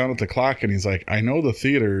looks down at the clock and he's like, "I know the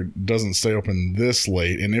theater doesn't stay open this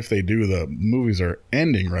late, and if they do, the movies are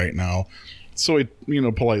ending right now." So he, you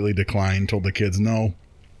know, politely declined, told the kids, "No,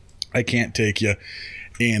 I can't take you."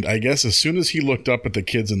 And I guess as soon as he looked up at the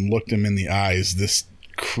kids and looked them in the eyes, this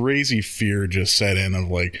crazy fear just set in of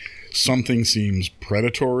like, something seems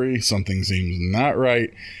predatory, something seems not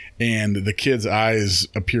right, and the kid's eyes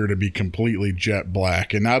appear to be completely jet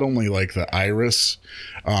black. And not only like the iris,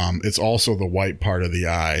 it's also the white part of the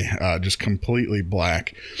eye, just completely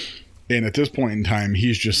black. And at this point in time,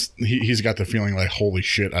 he's got the feeling like, holy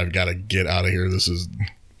shit, I've got to get out of here. This is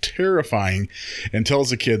terrifying, and tells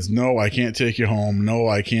the kids, "No, I can't take you home. No,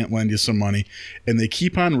 I can't lend you some money." And they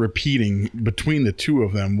keep on repeating between the two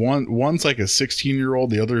of them. One's like a 16-year-old,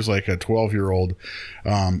 the other's like a 12-year-old.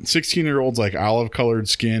 16-year-old's like olive-colored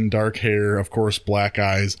skin, dark hair, of course, black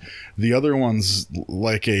eyes. The other one's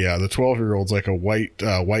like the 12-year-old's like a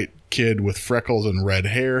white kid with freckles and red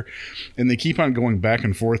hair. And they keep on going back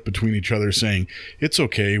and forth between each other saying, "It's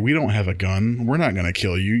okay, we don't have a gun. We're not going to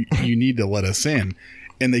kill you. You need to let us in."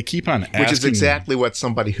 And they keep on asking. Which is exactly what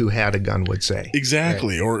somebody who had a gun would say.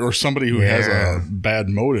 Exactly. Right. Or somebody who has a bad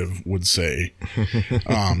motive would say.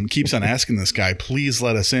 Keeps on asking this guy, "Please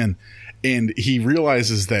let us in." And he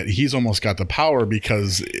realizes that he's almost got the power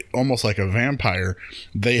because, almost like a vampire,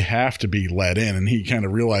 they have to be let in. And he kind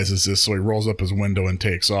of realizes this, so he rolls up his window and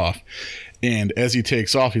takes off. And as he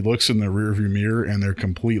takes off, he looks in the rearview mirror and they're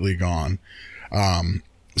completely gone.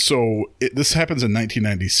 So this happens in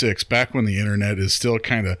 1996, back when the internet is still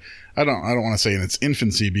kind of, I don't want to say in its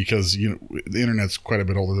infancy, because, you know, the internet's quite a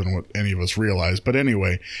bit older than what any of us realize. But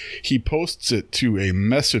anyway, he posts it to a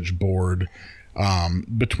message board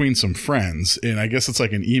between some friends, and I guess it's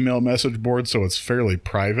like an email message board, so it's fairly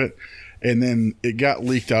private. And then it got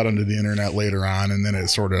leaked out onto the internet later on, and then it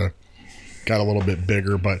sort of got a little bit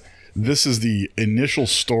bigger. But this is the initial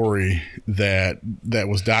story that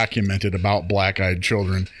was documented about black-eyed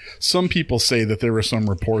children. Some people say that there were some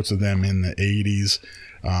reports of them in the 80s,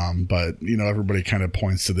 but you know, everybody kind of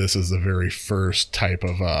points to this as the very first type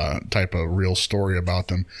of real story about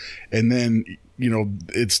them. And then, you know,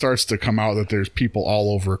 it starts to come out that there's people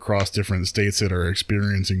all over across different states that are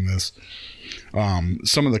experiencing this.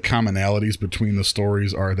 Some of the commonalities between the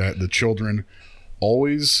stories are that the children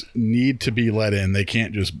always need to be let in. They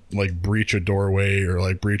can't just like breach a doorway or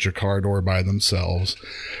like breach a car door by themselves.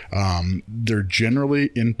 They're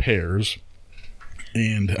generally in pairs,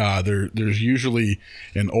 and there's usually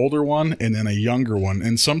an older one and then a younger one,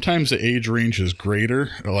 and sometimes the age range is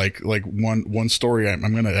greater. Like one story, I'm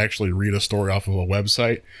going to actually read a story off of a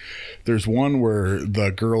website. There's one where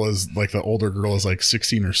the older girl is like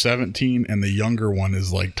 16 or 17, and the younger one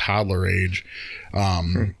is like toddler age.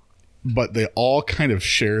 But they all kind of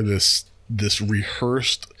share this this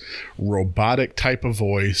rehearsed robotic type of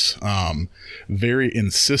voice, very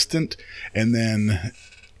insistent. And then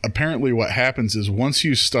apparently what happens is once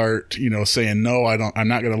you start, saying, no, I'm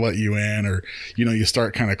not going to let you in, or, you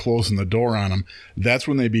start kind of closing the door on them, that's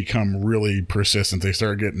when they become really persistent. They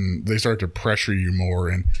start to pressure you more.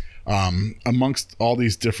 And amongst all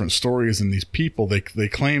these different stories and these people, they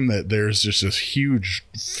claim that there's just this huge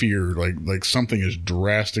fear, like something is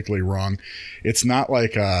drastically wrong. It's not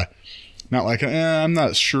like I'm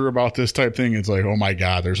not sure about this type thing. It's like, oh my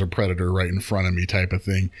God, there's a predator right in front of me type of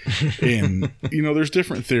thing. And, there's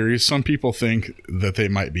different theories. Some people think that they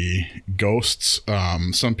might be ghosts.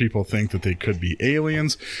 Some people think that they could be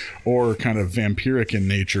aliens or kind of vampiric in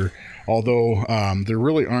nature. Although there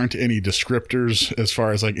really aren't any descriptors as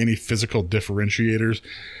far as like any physical differentiators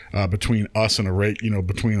between us and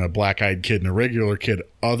between a black-eyed kid and a regular kid,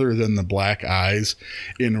 other than the black eyes.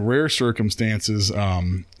 In rare circumstances,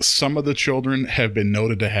 some of the children have been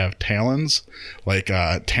noted to have talons, like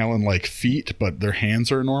talon-like feet, but their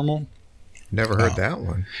hands are normal. Never heard that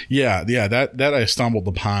one. Yeah, that I stumbled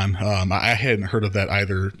upon. I hadn't heard of that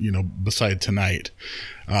either, beside tonight.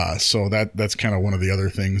 So that's kind of one of the other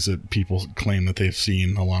things that people claim that they've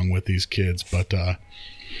seen along with these kids. But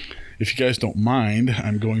if you guys don't mind,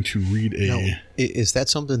 I'm going to read a... Now, is that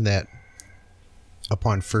something that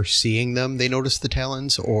upon first seeing them, they notice the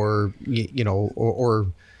talons, or, or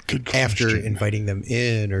after inviting them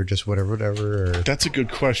in, or just whatever? Or... That's a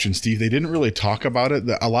good question, Steve. They didn't really talk about it.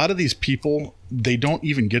 A lot of these people, they don't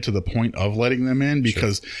even get to the point of letting them in,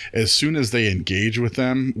 because as soon as they engage with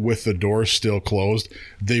them with the door still closed,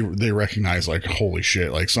 they recognize, like, holy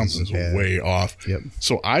shit, like something's way off. Yep.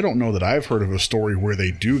 So I don't know that I've heard of a story where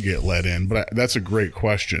they do get let in, but that's a great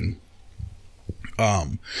question.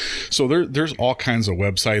 So there's all kinds of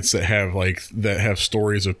websites that have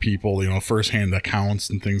stories of people, firsthand accounts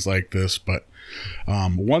and things like this. But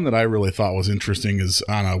one that I really thought was interesting is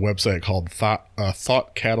on a website called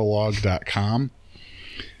thoughtcatalog.com,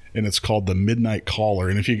 and it's called The Midnight Caller.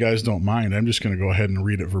 And if you guys don't mind, I'm just going to go ahead and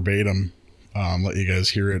read it verbatim, let you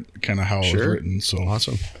guys hear it kind of how it was written. So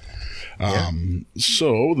awesome.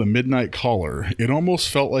 So, The Midnight Caller. It almost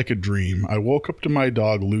felt like a dream. I woke up to my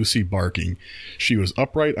dog Lucy barking. She was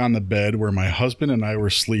upright on the bed where my husband and I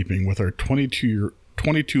were sleeping with our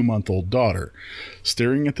 22-month-old daughter,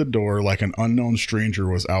 staring at the door like an unknown stranger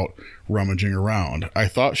was out rummaging around. I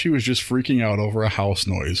thought she was just freaking out over a house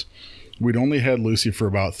noise. We'd only had Lucy for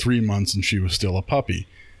about 3 months and she was still a puppy.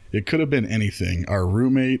 It could have been anything. Our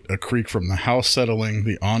roommate, a creak from the house settling,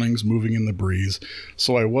 the awnings moving in the breeze,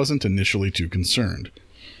 so I wasn't initially too concerned.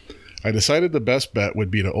 I decided the best bet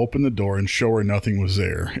would be to open the door and show her nothing was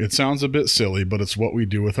there. It sounds a bit silly, but it's what we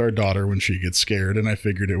do with our daughter when she gets scared, and I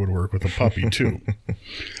figured it would work with a puppy too.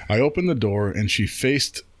 I opened the door and she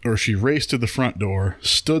raced to the front door,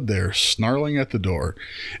 stood there, snarling at the door.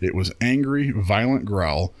 It was angry, violent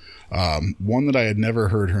growl. One that I had never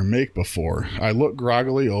heard her make before. I looked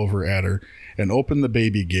groggily over at her and opened the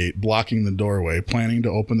baby gate, blocking the doorway, planning to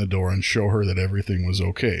open the door and show her that everything was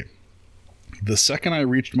okay. The second I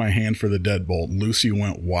reached my hand for the deadbolt, Lucy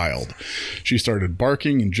went wild. She started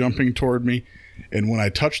barking and jumping toward me, and when I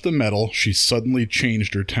touched the metal, she suddenly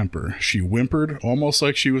changed her temper. She whimpered, almost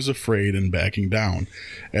like she was afraid and backing down.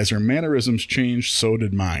 As her mannerisms changed, so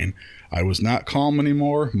did mine. I was not calm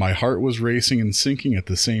anymore, my heart was racing and sinking at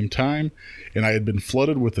the same time, and I had been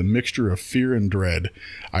flooded with a mixture of fear and dread.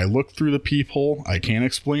 I looked through the peephole. I can't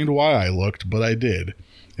explain why I looked, but I did.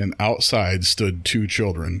 And outside stood 2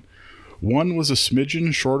 children. One was a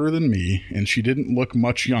smidgen shorter than me, and she didn't look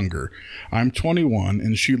much younger. I'm 21,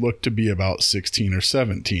 and she looked to be about 16 or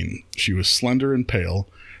 17. She was slender and pale.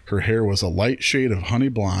 Her hair was a light shade of honey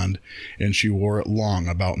blonde, and she wore it long,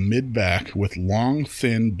 about mid-back, with long,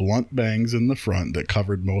 thin, blunt bangs in the front that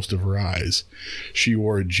covered most of her eyes. She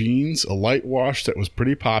wore jeans, a light wash that was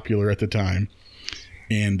pretty popular at the time,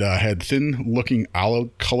 and had thin-looking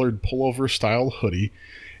olive-colored pullover-style hoodie,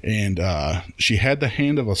 and she had the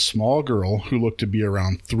hand of a small girl who looked to be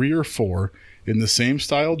around 3 or 4, in the same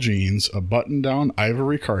style jeans, a button-down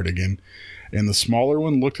ivory cardigan, and the smaller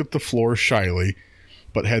one looked at the floor shyly,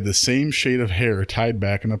 but had the same shade of hair tied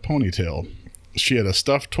back in a ponytail. She had a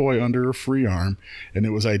stuffed toy under her free arm, and it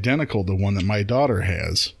was identical to one that my daughter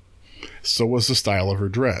has. So was the style of her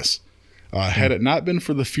dress. Had it not been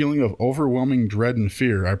for the feeling of overwhelming dread and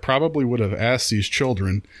fear, I probably would have asked these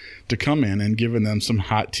children to come in and given them some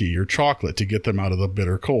hot tea or chocolate to get them out of the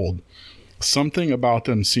bitter cold. Something about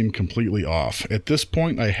them seemed completely off. At this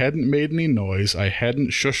point, I hadn't made any noise. I hadn't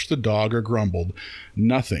shushed the dog or grumbled.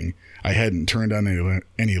 Nothing. I hadn't turned on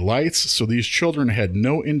any lights, so these children had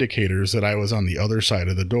no indicators that I was on the other side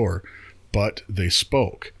of the door. but they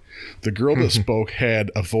spoke. The girl that spoke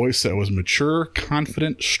had a voice that was mature,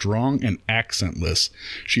 confident, strong, and accentless.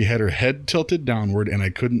 She had her head tilted downward, and I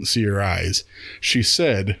couldn't see her eyes. She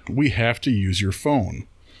said, "We have to use your phone."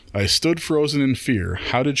 I stood frozen in fear.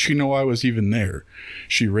 How did she know I was even there?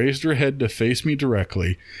 She raised her head to face me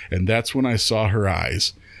directly, and that's when I saw her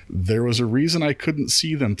eyes. There was a reason I couldn't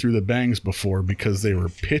see them through the bangs before, because they were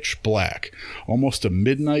pitch black, almost a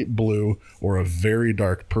midnight blue or a very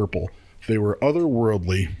dark purple. They were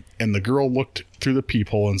otherworldly, and the girl looked through the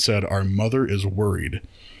peephole and said, "Our mother is worried."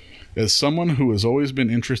 As someone who has always been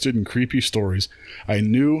interested in creepy stories, I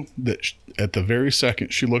knew that at the very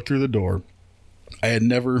second she looked through the door, I had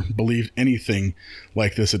never believed anything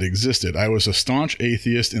like this had existed. I was a staunch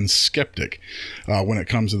atheist and skeptic when it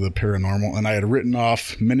comes to the paranormal, and I had written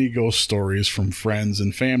off many ghost stories from friends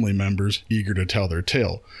and family members eager to tell their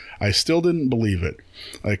tale. I still didn't believe it.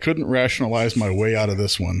 I couldn't rationalize my way out of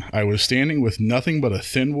this one. I was standing with nothing but a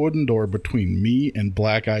thin wooden door between me and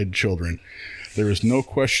black-eyed children. There was no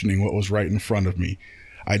questioning what was right in front of me.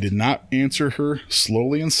 I did not answer her.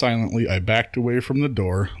 Slowly and silently, I backed away from the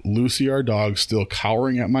door, Lucy, our dog, still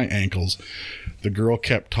cowering at my ankles. The girl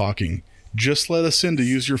kept talking. "Just let us in to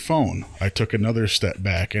use your phone." I took another step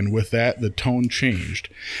back, and with that, the tone changed.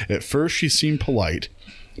 At first, she seemed polite,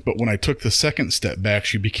 but when I took the second step back,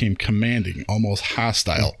 she became commanding, almost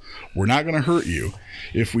hostile. "We're not going to hurt you.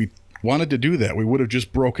 If we wanted to do that, we would have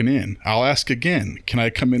just broken in. I'll ask again. Can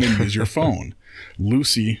I come in and use your phone?"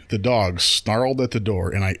 Lucy, the dog, snarled at the door,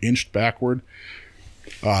 and I inched backward,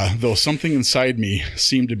 though something inside me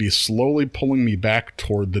seemed to be slowly pulling me back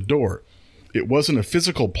toward the door. It wasn't a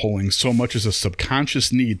physical pulling so much as a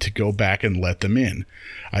subconscious need to go back and let them in.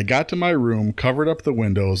 I got to my room, covered up the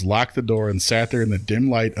windows, locked the door, and sat there in the dim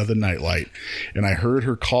light of the nightlight, and I heard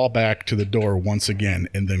her call back to the door once again,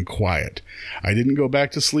 and then quiet. I didn't go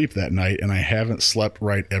back to sleep that night, and I haven't slept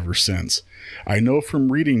right ever since. I know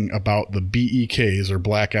from reading about the BEKs, or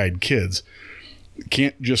black-eyed kids,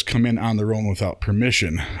 can't just come in on their own without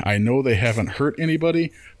permission. I know they haven't hurt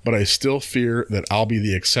anybody, but I still fear that I'll be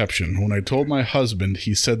the exception. When I told my husband,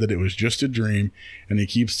 he said that it was just a dream, and he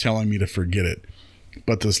keeps telling me to forget it.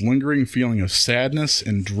 But this lingering feeling of sadness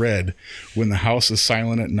and dread when the house is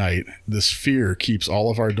silent at night, this fear keeps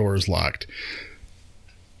all of our doors locked.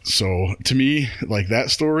 So to me, like, that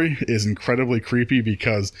story is incredibly creepy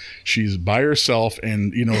because she's by herself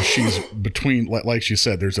and, you know, she's between, like she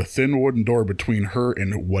said, there's a thin wooden door between her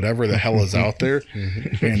and whatever the hell is out there.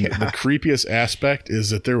 And the creepiest aspect is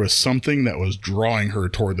that there was something that was drawing her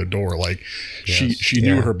toward the door. Like, she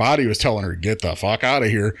knew her body was telling her, "Get the fuck out of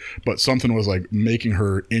here," but something was like making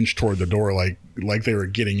her inch toward the door, like they were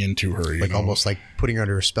getting into her, like, almost like putting her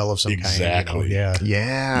under a spell of some kind. Exactly. Yeah.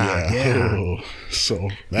 Oh, so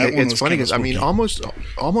that one it's funny because, I mean, almost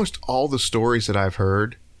all the stories that I've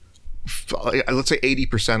heard, let's say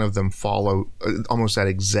 80% of them follow almost that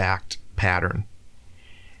exact pattern.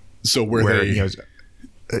 So where they,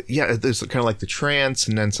 you know, there's kind of like the trance,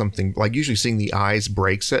 and then something like usually seeing the eyes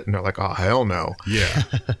breaks it, and they're like, "Oh, hell no!" Yeah,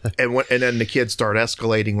 and then the kids start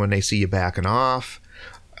escalating when they see you backing off.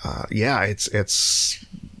 It's.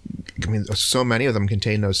 I mean, so many of them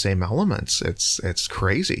contain those same elements. It's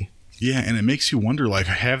crazy. Yeah, and it makes you wonder, like,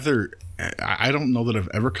 I don't know that I've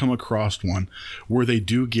ever come across one where they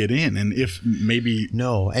do get in, and if maybe...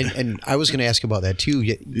 No, and I was going to ask about that too.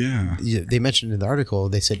 Yeah. They mentioned in the article,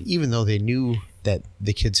 they said even though they knew that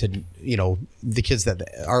the kids had, you know, the kids that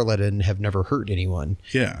are let in have never hurt anyone.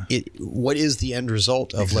 Yeah. What is the end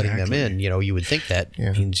result of letting them in? You know, you would think that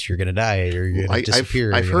means you're going to die or you're going to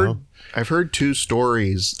disappear. I've heard two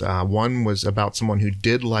stories. One was about someone who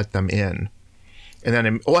did let them in. And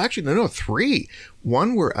then, three.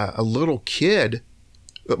 One where a little kid,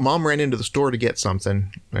 mom ran into the store to get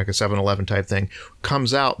something, like a 7-Eleven type thing,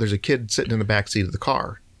 comes out, there's a kid sitting in the back seat of the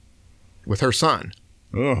car with her son.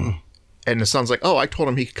 Oh. And the son's like, "Oh, I told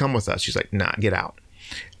him he could come with us." She's like, "Nah, get out."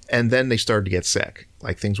 And then they started to get sick.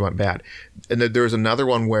 Like, things went bad. And then there was another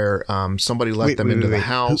one where somebody let them into the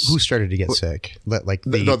house. Who started to get sick? Like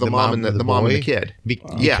the mom and the mom and the kid.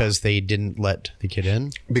 Because they didn't let the kid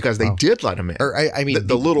in? Because they did let him in. Or I mean,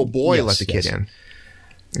 the little boy let the kid in.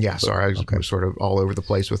 Yeah, sorry, I was sort of all over the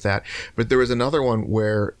place with that. But there was another one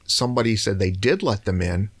where somebody said they did let them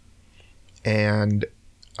in, and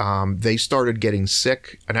they started getting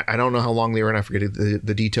sick. And I don't know how long they were in. I forget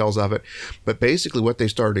the details of it. But basically what they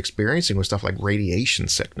started experiencing was stuff like radiation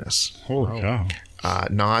sickness. Holy cow.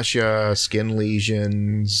 Nausea, skin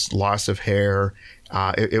lesions, loss of hair.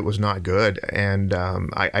 It was not good. And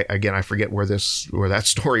I forget where that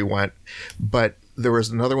story went. But there was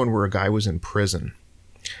another one where a guy was in prison.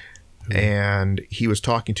 and he was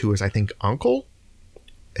talking to his, I think, uncle,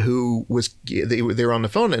 who was, they were on the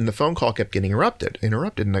phone, and the phone call kept getting interrupted,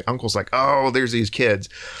 and the uncle's like, oh, there's these kids.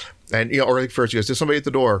 And, or like first he goes, there's somebody at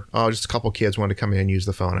the door. Oh, just a couple kids wanted to come in and use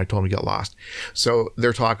the phone. I told them to get lost. So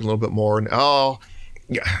they're talking a little bit more, and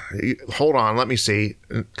yeah, hold on, let me see.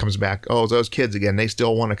 And comes back, oh, those kids again, they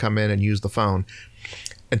still want to come in and use the phone.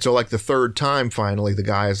 And so like the third time, finally, the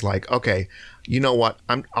guy is like, okay, you know what?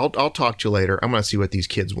 I'll talk to you later. I'm going to see what these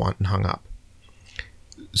kids want, and hung up.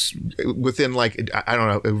 Within like, I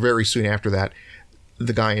don't know, very soon after that,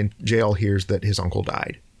 the guy in jail hears that his uncle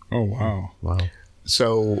died. Oh, wow. Wow.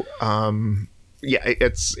 So, yeah,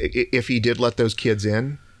 it's, if he did let those kids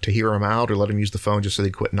in to hear him out or let him use the phone just so they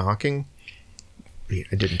quit knocking,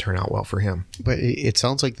 it didn't turn out well for him. But it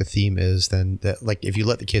sounds like the theme is then that, like, if you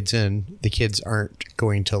let the kids in, the kids aren't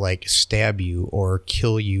going to like stab you or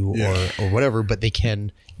kill you or whatever, but they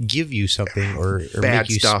can give you something or Bad make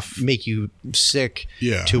you stuff. make you sick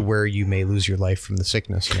to where you may lose your life from the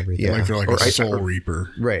sickness and everything. Like they're like Or a soul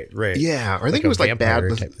reaper. Right. Yeah, or I think it was like bad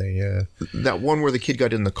type thing. Yeah, that one where the kid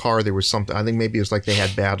got in the car, there was something, I think maybe it was like they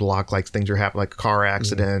had bad luck, like things are happening, like car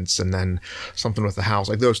accidents, and then something with the house,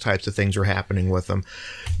 like those types of things are happening with them.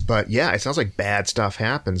 But yeah, it sounds like bad stuff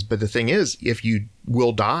happens. But the thing is, if you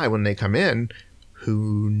will die when they come in,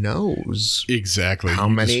 who knows exactly how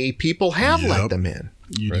many people have let them in?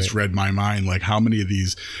 You just read my mind. Like, how many of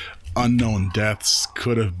these unknown deaths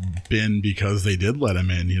could have been because they did let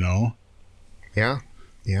him in, you know? Yeah.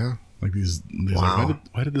 Like these Wow. like,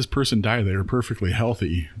 why did this person die? They were perfectly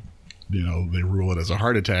healthy. You know, they rule it as a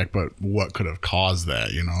heart attack, but what could have caused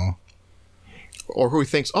that, you know? Or who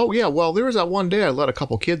thinks, oh yeah, well, there was that one day I let a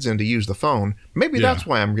couple kids in to use the phone. Maybe that's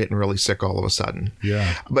why I'm getting really sick all of a sudden.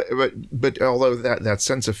 Yeah. But although that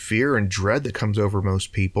sense of fear and dread that comes over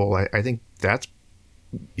most people, I think that's,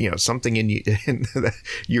 you know, something in you, in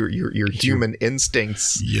your human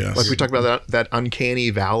instincts. Yes. Like we talked about that uncanny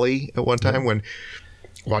valley at one time when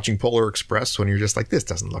watching Polar Express, when you're just like, this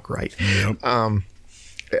doesn't look right. Yep.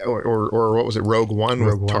 Or what was it, Rogue One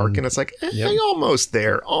with Tarkin? It's like, almost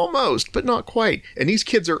there, almost, but not quite. And these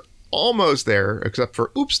kids are almost there, except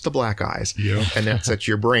for, oops, the black eyes. Yep. And that sets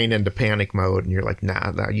your brain into panic mode, and you're like,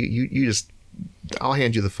 nah, you just, I'll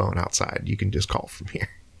hand you the phone outside. You can just call from here.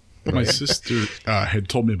 My sister had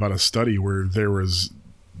told me about a study where there was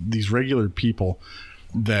these regular people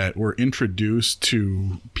that were introduced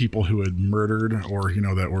to people who had murdered or, you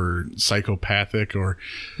know, that were psychopathic or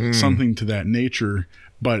something to that nature.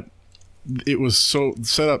 But it was so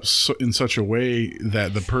set up in such a way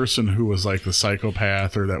that the person who was like the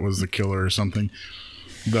psychopath or that was the killer or something,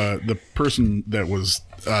 the person that was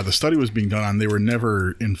the study was being done on, they were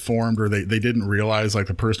never informed, or they didn't realize like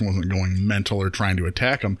the person wasn't going mental or trying to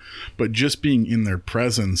attack them, but just being in their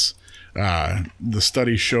presence. The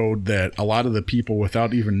study showed that a lot of the people,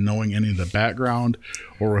 without even knowing any of the background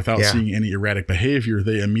or without seeing any erratic behavior,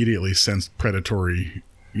 they immediately sensed predatory,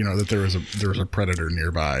 you know, that there was a predator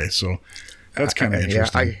nearby. So that's kind of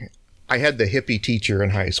interesting. Yeah, I had the hippie teacher in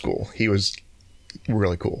high school. He was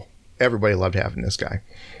really cool. Everybody loved having this guy.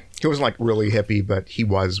 He wasn't like really hippie, but he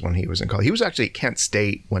was when he was in college. He was actually at Kent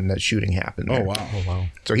State when that shooting happened there. Oh wow.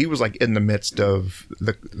 So he was like in the midst of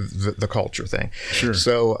the culture thing. Sure.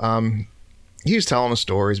 So he was telling us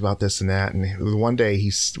stories about this and that. And one day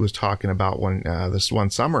he was talking about when this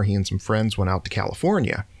one summer he and some friends went out to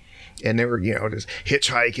California. And they were, you know, just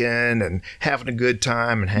hitchhiking and having a good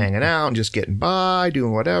time and hanging out and just getting by,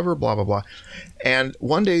 doing whatever, blah, blah, blah. And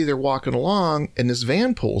one day they're walking along and this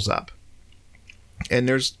van pulls up. And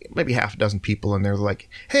there's maybe half a dozen people in there. They're like,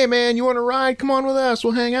 hey, man, you want to ride? Come on with us.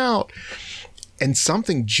 We'll hang out. And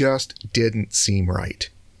something just didn't seem right.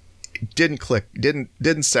 It didn't click.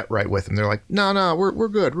 Didn't set right with them. They're like, no, we're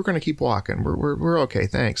good. We're going to keep walking. We're okay.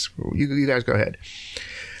 Thanks. You guys go ahead.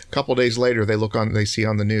 A couple of days later, they see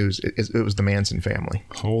on the news, it was the Manson family.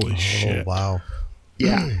 Holy shit. Oh, wow.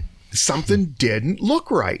 Yeah. Something didn't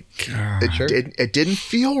look right. It didn't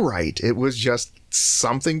feel right. It was just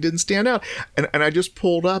something didn't stand out. And I just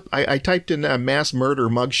pulled up, I typed in a mass murder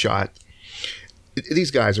mugshot.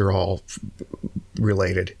 These guys are all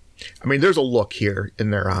related. I mean, there's a look here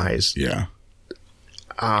in their eyes. Yeah.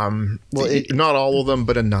 Well, not all of them,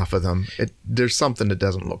 but enough of them. There's something that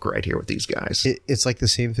doesn't look right here with these guys. It's like the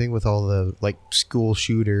same thing with all the like school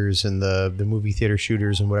shooters and the movie theater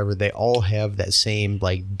shooters and whatever. They all have that same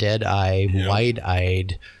like dead eye,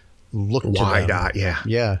 wide-eyed look to them. Wide eye, yeah.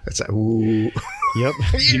 Yeah. It's like, ooh. Yep.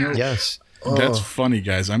 You know, Yes. That's funny,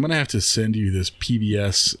 guys. I'm gonna have to send you this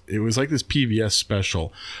PBS. It was like this PBS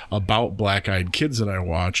special about black-eyed kids that I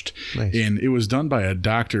watched, Nice. and it was done by a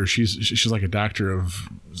doctor. She's like a doctor of,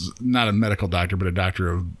 not a medical doctor, but a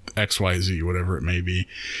doctor of XYZ, whatever it may be.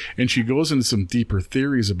 And she goes into some deeper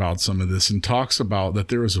theories about some of this and talks about that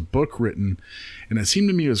there was a book written, and it seemed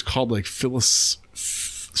to me it was called like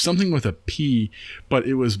something with a P, but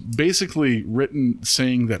it was basically written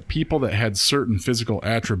saying that people that had certain physical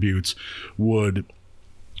attributes would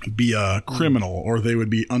be a criminal or they would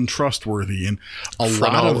be untrustworthy. And a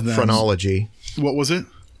lot of them... Phrenology. What was it?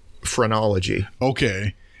 Phrenology.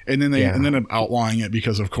 Okay. And then they ended up outlawing it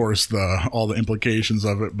because, of course, all the implications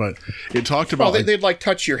of it. But it talked about... Well, they'd like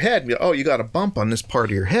touch your head. Oh, you got a bump on this part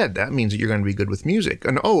of your head. That means that you're going to be good with music.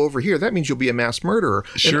 And oh, over here, that means you'll be a mass murderer.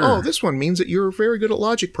 Sure. And oh, this one means that you're very good at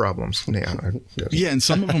logic problems. Yeah, and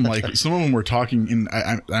some of them were talking, and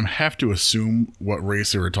I have to assume what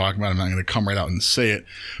race they were talking about. I'm not going to come right out and say it,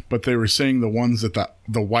 but they were saying the ones that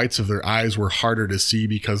the whites of their eyes were harder to see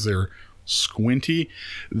because they're squinty,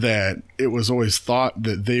 that it was always thought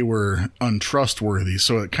that they were untrustworthy.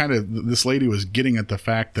 So it kind of, this lady was getting at the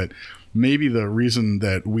fact that maybe the reason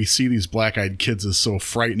that we see these black-eyed kids as so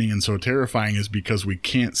frightening and so terrifying is because we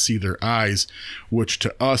can't see their eyes, which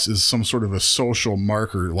to us is some sort of a social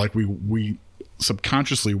marker. Like we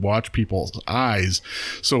subconsciously watch people's eyes.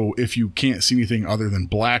 So if you can't see anything other than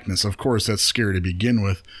blackness, of course that's scary to begin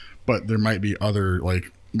with, but there might be other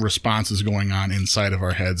like responses going on inside of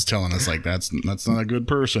our heads telling us like that's not a good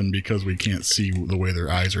person because we can't see the way their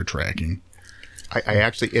eyes are tracking. I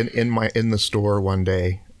actually in the store one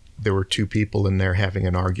day, there were two people in there having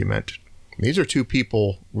an argument. These are two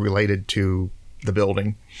people related to the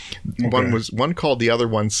building. Okay. One called the other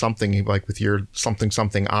one something like with your something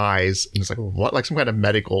eyes, and it's like what, like some kind of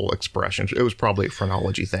medical expression. It was probably a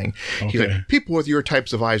phrenology thing. Okay. He's like, people with your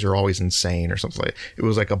types of eyes are always insane or something like that. It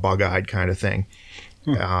was like a bug-eyed kind of thing.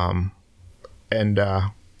 I'm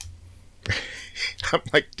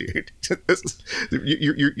like, dude,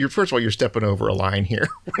 you're first of all, you're stepping over a line here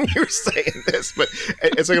when you're saying this, but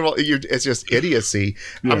it's like, well, it's just idiocy.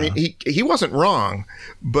 Yeah. I mean, he wasn't wrong,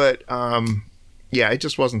 but it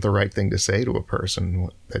just wasn't the right thing to say to a person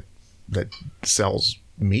that sells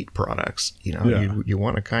meat products. You know, yeah. you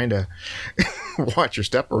want to kind of watch your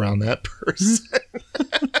step around that person.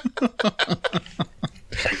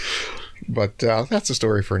 But that's a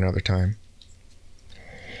story for another time.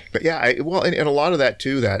 But yeah, and a lot of that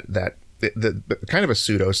too, that the kind of a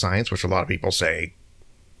pseudoscience, which a lot of people say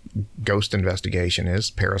ghost investigation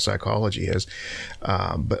is, parapsychology is,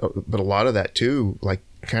 but a lot of that too, like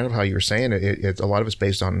kind of how you were saying it, a lot of it's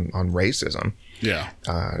based on racism. Yeah,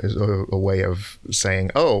 is a way of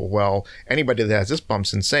saying, oh well, anybody that has this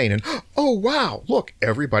bump's insane, and oh wow, look,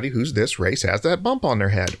 everybody who's this race has that bump on their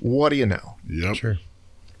head. What do you know? Yep. Sure.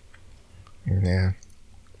 Yeah.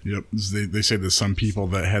 Yep. They say that some people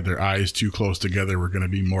that had their eyes too close together were going to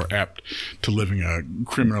be more apt to living a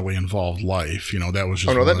criminally involved life. You know, that was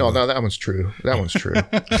just. Oh no, that one's true. That one's true.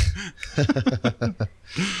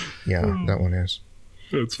 Yeah, that one is.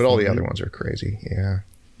 That's but funny. All the other ones are crazy. Yeah.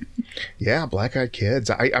 Yeah, black-eyed kids.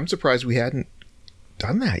 I'm surprised we hadn't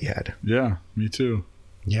done that yet. Yeah, me too.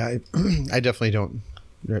 Yeah, I definitely don't.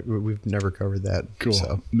 We've never covered that. Cool.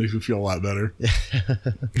 So. Makes me feel a lot better.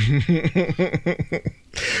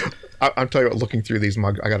 I'm telling you what, looking through these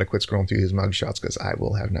I got to quit scrolling through these mug shots because I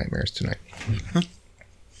will have nightmares tonight.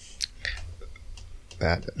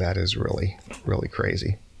 That is really, really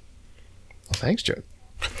crazy. Well, thanks, Joe.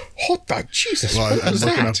 What the Jesus? Well, what was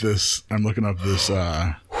that? I'm looking up this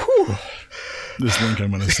this link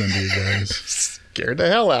I'm going to send to you guys. Scared the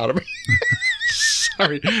hell out of me.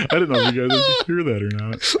 Sorry, I didn't know if you guys could hear that or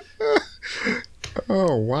not.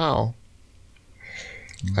 Oh, wow.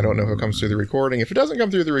 I don't know if it comes through the recording. If it doesn't come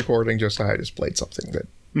through the recording, I just played something that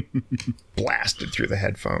blasted through the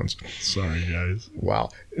headphones. Sorry, guys.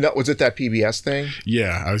 Wow. No, was it that PBS thing?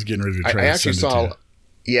 Yeah, I was getting ready to try I actually saw.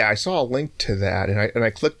 Yeah, I saw a link to that, and I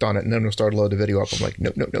clicked on it, and then it started to load the video up. I'm like,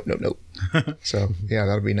 nope. So, yeah,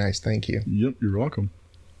 that'll be nice. Thank you. Yep, you're welcome.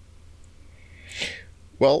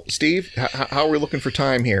 Well, Steve, how are we looking for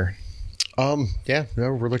time here? Yeah,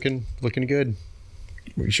 no, we're looking good.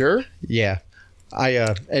 Are you sure? Yeah.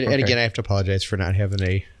 And again, I have to apologize for not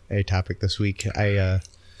having a topic this week. I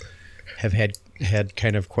have had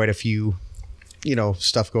kind of quite a few,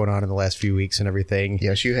 stuff going on in the last few weeks and everything.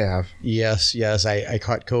 Yes, you have. Yes. I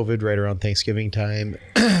caught COVID right around Thanksgiving time.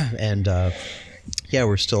 And,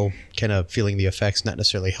 we're still kind of feeling the effects, not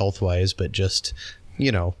necessarily health-wise, but just,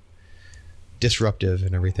 disruptive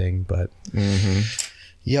and everything. But,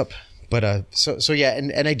 Yep. But so yeah,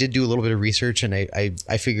 and I did do a little bit of research, and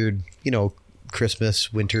I figured,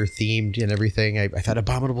 Christmas, winter themed and everything. I thought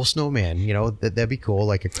Abominable Snowman, that'd be cool,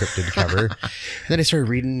 like a cryptid cover. And then I started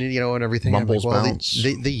reading, and everything. Mumbles I'm like, Bounce.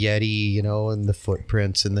 the Yeti, and the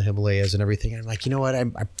footprints in the Himalayas and everything. And I'm like, you know what?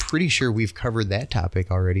 I'm pretty sure we've covered that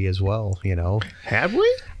topic already as well. Have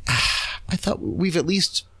we? I thought we've at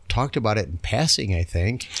least talked about it in passing, I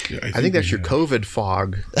think. Yeah, I think that's your COVID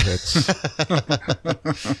fog that's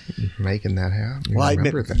making that happen. Well,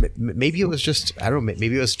 maybe it was just, I don't know,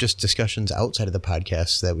 maybe it was just discussions outside of the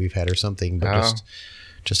podcast that we've had or something, but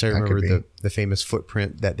just I remember the famous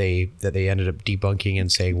footprint that they ended up debunking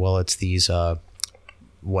and saying, well, it's these the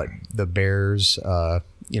bears,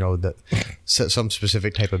 some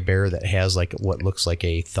specific type of bear that has like what looks like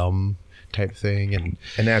a thumb type thing,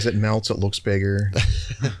 and as it melts, it looks bigger.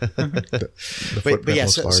 the but yeah,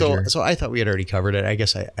 looks larger. so I thought we had already covered it. I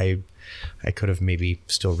guess I could have maybe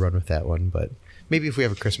still run with that one, but maybe if we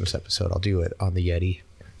have a Christmas episode, I'll do it on the Yeti.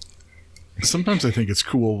 Sometimes I think it's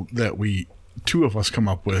cool that two of us come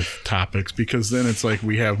up with topics, because then it's like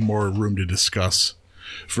we have more room to discuss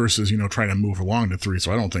versus trying to move along to three.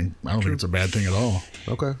 So I don't think it's a bad thing at all.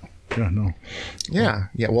 Okay. Yeah. No. Yeah.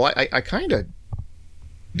 Well, I kind of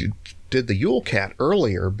did the Yule Cat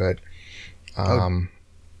earlier, but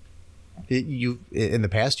you in the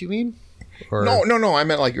past, you mean? Or? No. I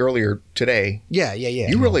meant like earlier today. Yeah.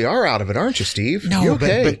 You really are out of it, aren't you, Steve? No, you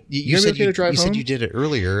okay? but you said okay to drive home? said you did it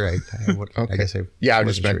earlier. I guess I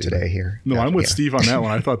just meant today here. No, Gotcha. I'm with Steve on that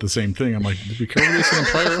one. I thought the same thing. I'm like, did we cover this in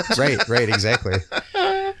prior? Right, exactly.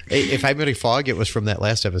 If I'm in a fog, it was from that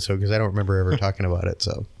last episode, because I don't remember ever talking about it.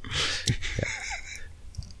 So, yeah.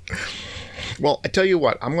 Well, I tell you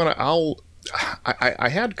what, I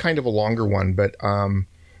had kind of a longer one, but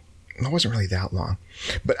it wasn't really that long.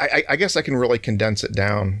 But I guess I can really condense it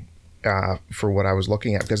down for what I was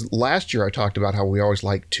looking at, because last year I talked about how we always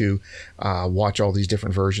like to watch all these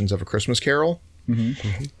different versions of A Christmas Carol.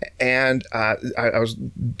 Mm-hmm. And I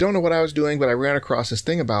don't know what I was doing, but I ran across this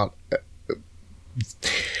thing about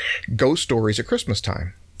ghost stories at Christmas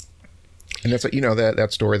time. And that's that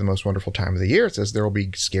story, The Most Wonderful Time of the Year. It says there will be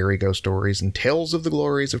scary ghost stories and tales of the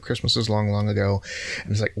glories of Christmases long, long ago.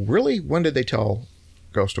 And it's like, really? When did they tell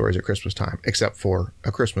ghost stories at Christmas time, except for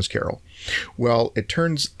A Christmas Carol? Well, it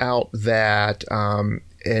turns out that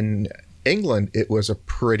in England, it was a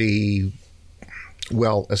pretty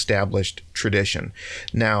well-established tradition.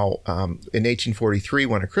 Now, in 1843,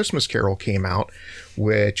 when A Christmas Carol came out,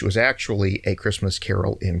 which was actually a Christmas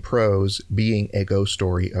carol in prose, being a ghost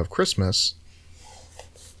story of Christmas,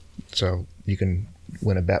 so you can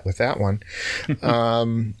win a bet with that one.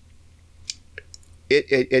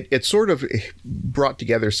 It sort of brought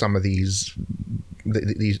together some of these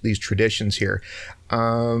traditions here.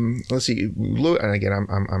 Let's see, and again,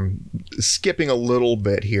 I'm skipping a little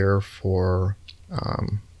bit here for.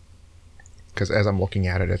 Because as I'm looking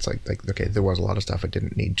at it, it's like okay, there was a lot of stuff I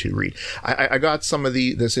didn't need to read. I got some of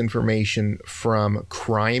this information from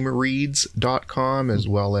crimereads.com as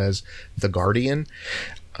well as The Guardian.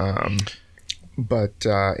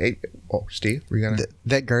 Steve, were you gonna?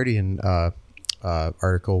 That Guardian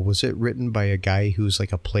article, was it written by a guy who's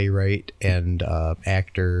like a playwright and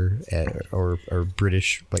actor or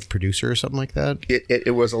British like producer or something like that?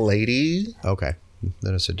 It was a lady. Okay,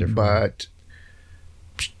 then it's a different. But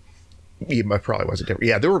it probably wasn't different.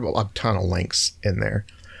 Yeah, there were a ton of links in there.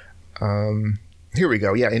 Here we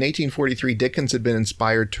go. Yeah, in 1843, Dickens had been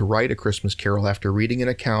inspired to write A Christmas Carol after reading an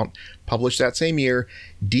account published that same year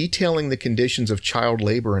detailing the conditions of child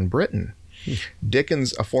labor in Britain.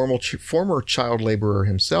 Dickens, a former child laborer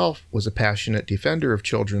himself, was a passionate defender of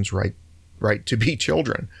children's right to be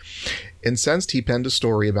children. Incensed, he penned a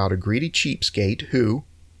story about a greedy cheapskate who,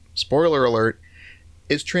 spoiler alert,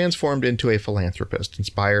 is transformed into a philanthropist,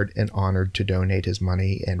 inspired and honored to donate his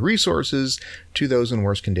money and resources to those in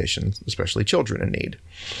worse conditions, especially children in need.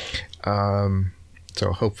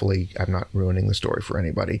 So hopefully I'm not ruining the story for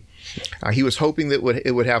anybody. He was hoping that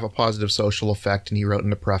it would have a positive social effect, and he wrote in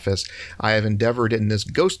the preface, "I have endeavored in this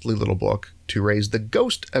ghostly little book to raise the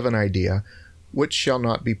ghost of an idea which shall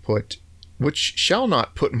not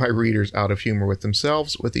put my readers out of humor with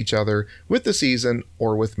themselves, with each other, with the season,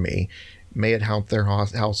 or with me. May it haunt their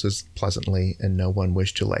houses pleasantly, and no one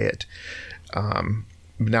wish to lay it."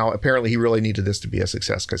 Now, apparently, he really needed this to be a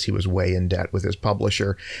success because he was way in debt with his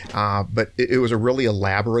publisher. But it was a really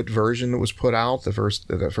elaborate version that was put out. The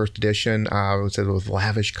first edition was with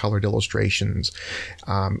lavish colored illustrations.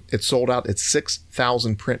 It sold out its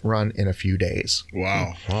 6,000 print run in a few days.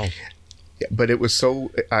 Wow. But it was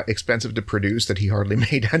so expensive to produce that he hardly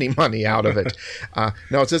made any money out of it.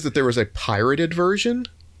 Now, it says that there was a pirated version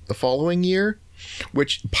the following year,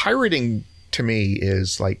 which pirating to me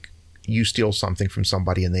is like you steal something from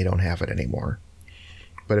somebody and they don't have it anymore.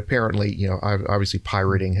 But apparently, obviously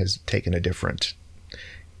pirating has taken a different...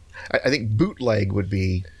 I think bootleg would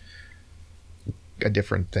be a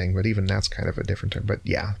different thing, but even that's kind of a different term. But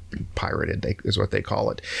yeah, pirated is what they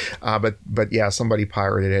call it. But yeah, somebody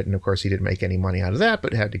pirated it, and of course he didn't make any money out of that,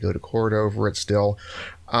 but had to go to court over it still.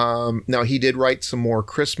 Now he did write some more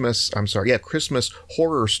Christmas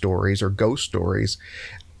horror stories or ghost stories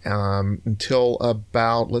until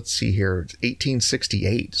about, let's see here,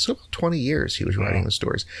 1868. So about 20 years he was writing the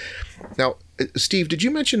stories. Now, Steve, did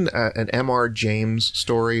you mention an M.R. James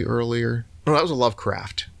story earlier? No, that was a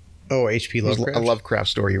Lovecraft. Oh, H.P. Lovecraft? A Lovecraft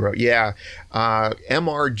story he wrote. Yeah.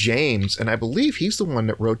 M.R. James, and I believe he's the one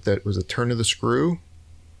that wrote that was a Turn of the Screw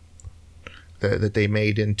that they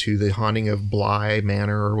made into The Haunting of Bly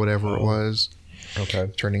Manor or whatever it was.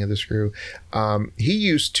 Okay. Turning of the Screw. He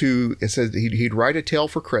used to, it says he'd write a tale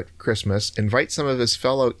for Christmas, invite some of his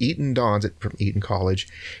fellow Eton Dons from Eton College,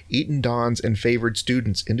 Eton Dons and favored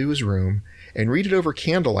students into his room and read it over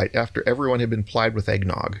candlelight after everyone had been plied with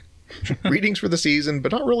eggnog. Readings for the season,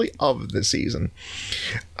 but not really of the season.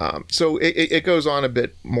 So it goes on a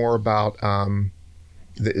bit more about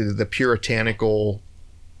the puritanical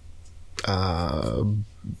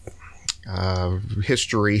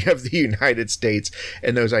history of the United States,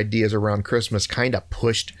 and those ideas around Christmas kind of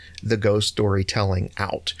pushed the ghost storytelling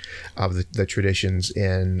out of the traditions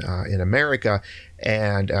in America,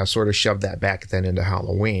 and sort of shoved that back then into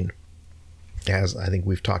Halloween. As I think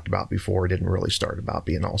we've talked about before, it didn't really start about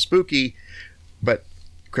being all spooky, but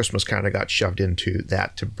Christmas kind of got shoved into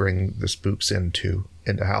that to bring the spooks into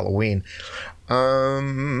Halloween.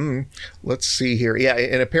 Let's see here. Yeah,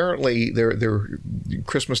 and apparently their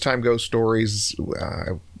Christmas time ghost stories,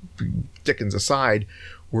 Dickens aside,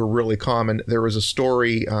 were really common. There was a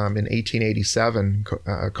story in 1887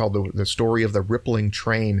 called The Story of the Rippling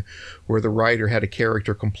Train, where the writer had a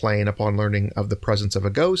character complain upon learning of the presence of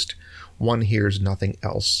a ghost. One hears nothing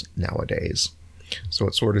else nowadays. So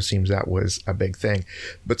it sort of seems that was a big thing.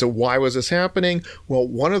 But so why was this happening? Well,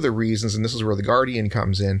 one of the reasons, and this is where The Guardian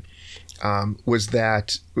comes in, was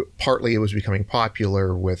that partly it was becoming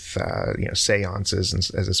popular with seances and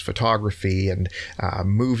as photography and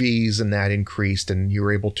movies, and that increased, and you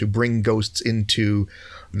were able to bring ghosts into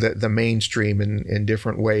the mainstream in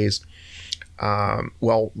different ways.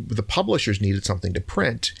 Well, the publishers needed something to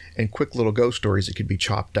print, and quick little ghost stories that could be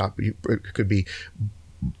chopped up. It could be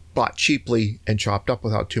bought cheaply and chopped up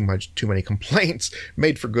without too many complaints,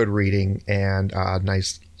 made for good reading and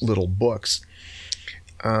nice little books.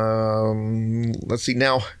 Let's see.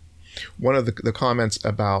 Now, one of the comments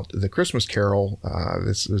about the Christmas Carol,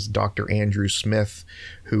 this was Dr. Andrew Smith,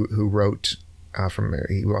 who wrote author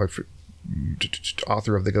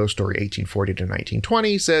of the ghost story 1840 to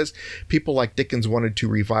 1920, says people like Dickens wanted to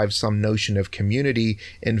revive some notion of community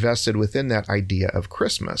invested within that idea of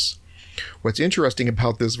Christmas. What's interesting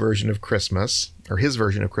about this version of Christmas, or his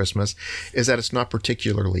version of Christmas, is that it's not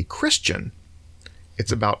particularly Christian.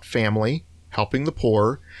 It's about family, helping the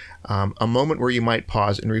poor, a moment where you might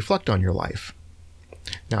pause and reflect on your life.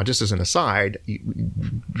 Now, just as an aside,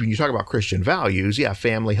 when you talk about Christian values, yeah,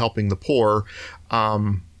 family, helping the poor,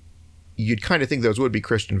 you'd kind of think those would be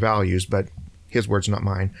Christian values, but his words, not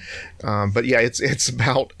mine. But yeah, it's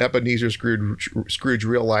about Ebenezer Scrooge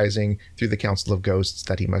realizing through the Council of Ghosts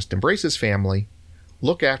that he must embrace his family,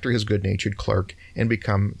 look after his good-natured clerk, and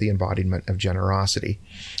become the embodiment of generosity.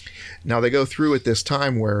 Now, they go through at this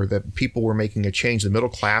time where the people were making a change. The middle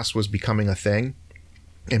class was becoming a thing,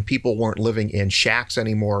 and people weren't living in shacks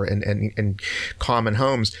anymore and common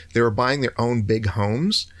homes. They were buying their own big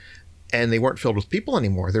homes, and they weren't filled with people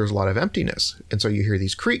anymore. There was a lot of emptiness. And so you hear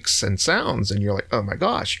these creaks and sounds, and you're like, oh my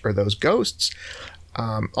gosh, are those ghosts?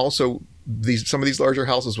 Also, some of these larger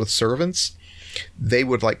houses with servants, they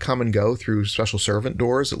would like come and go through special servant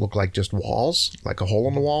doors that look like just walls, like a hole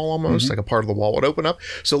in the wall almost, like a part of the wall would open up.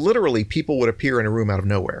 So literally people would appear in a room out of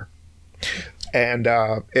nowhere. And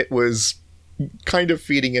it was kind of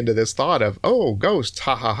feeding into this thought of, oh, ghosts,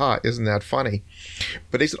 ha ha ha, isn't that funny?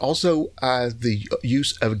 But it's also the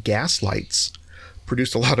use of gas lights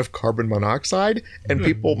produced a lot of carbon monoxide, and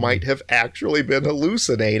people might have actually been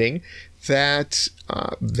hallucinating that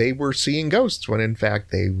they were seeing ghosts when in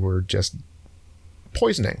fact they were just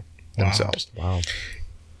poisoning themselves. Wow.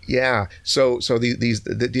 Yeah. So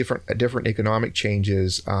the different economic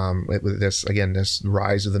changes with this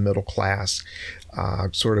rise of the middle class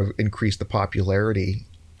sort of increased the popularity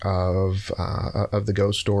of the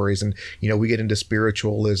ghost stories. And we get into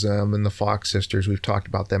spiritualism and the Fox sisters. We've talked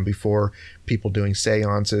about them before. People doing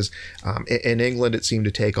seances. In England, it seemed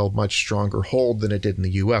to take a much stronger hold than it did in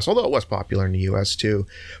the U.S., although it was popular in the U.S. too.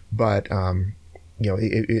 But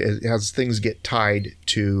as things get tied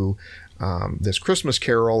to this Christmas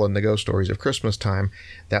Carol and the ghost stories of Christmas time,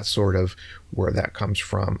 that's sort of where that comes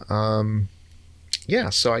from.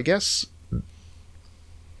 So I guess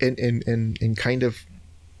in kind of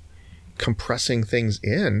compressing things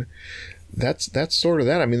in, that's sort of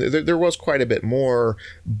that. I mean, there was quite a bit more,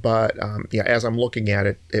 but as I'm looking at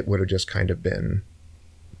it, it would have just kind of been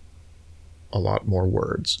a lot more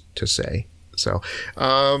words to say. So,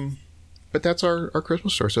 but that's our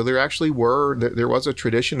Christmas story. So there actually there was a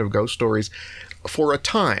tradition of ghost stories for a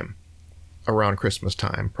time around Christmas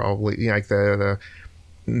time, probably like the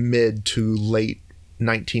mid to late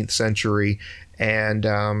 19th century, and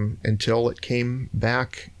until it came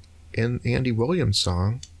back in Andy Williams'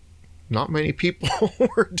 song. Not many people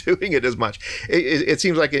were doing it as much. It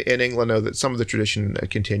seems like in England, though, that some of the tradition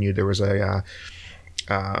continued. There was a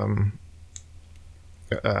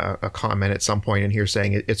comment at some point in here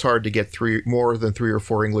saying it's hard to get more than 3 or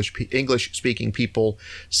 4 English-speaking people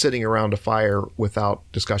sitting around a fire without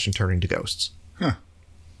discussion turning to ghosts. Huh.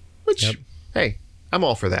 Which, hey, I'm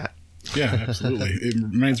all for that. Yeah, absolutely. It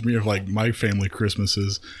reminds me of like my family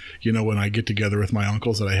Christmases. When I get together with my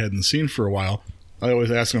uncles that I hadn't seen for a while, I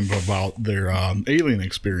always ask them about their alien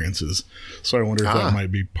experiences. So I wonder if that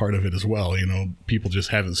might be part of it as well. People just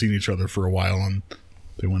haven't seen each other for a while and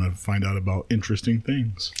they want to find out about interesting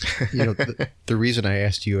things. The reason I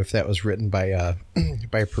asked you if that was written by a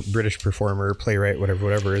British performer, playwright,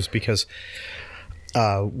 whatever, is because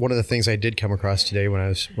one of the things I did come across today when I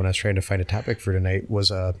was trying to find a topic for tonight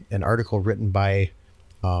was an article written by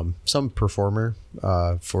some performer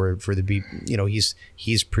for the beat.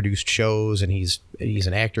 He's produced shows and he's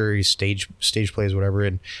an actor. He's stage plays, whatever.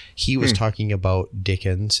 And he was talking about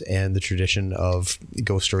Dickens and the tradition of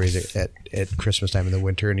ghost stories at Christmas time in the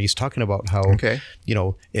winter. And he's talking about how to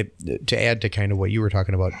add to kind of what you were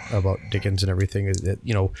talking about Dickens and everything, is that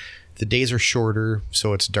the days are shorter,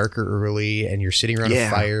 so it's darker early, and you're sitting around a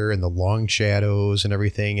fire and the long shadows and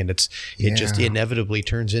everything, and it just inevitably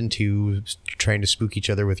turns into trying to spook each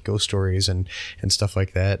other with ghost stories and stuff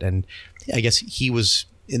like that. And I guess he was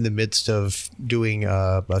in the midst of doing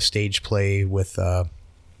a stage play with A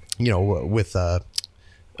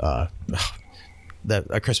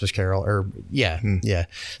Christmas Carol, or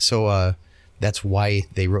So that's why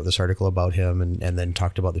they wrote this article about him and then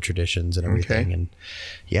talked about the traditions and everything. Okay. And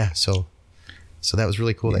so that was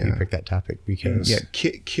really cool that you picked that topic, because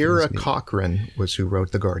Kira Cochrane was who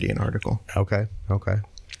wrote the Guardian article. Okay.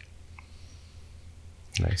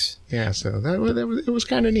 Nice. Yeah, so it was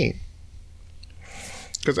kind of neat.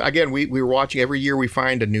 Because again, we were watching, every year we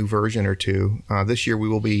find a new version or two. This year we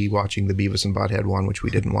will be watching the Beavis and Butthead one, which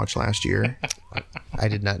we didn't watch last year. I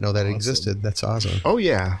did not know that it existed. That's awesome. Oh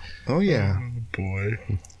yeah. Oh boy.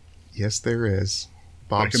 Yes, there is.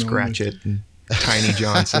 Bob Scratchett and Tiny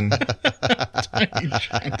Johnson. Tiny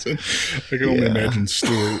Johnson. I can only imagine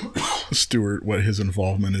Stewart, what his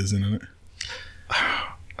involvement is in it.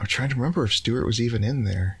 I'm trying to remember if Stewart was even in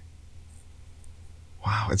there.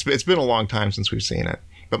 Wow, it's been a long time since we've seen it.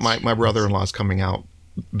 But my brother-in-law is coming out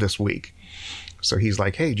this week. So he's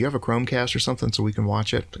like, hey, do you have a Chromecast or something so we can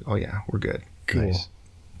watch it? Oh, yeah, we're good. Cool. Nice.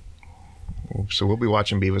 So we'll be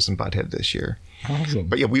watching Beavis and Butthead this year. Awesome.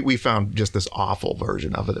 But yeah, we found just this awful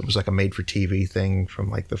version of it. It was like a made-for-TV thing from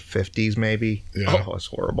like the 50s maybe. Yeah. Oh, it's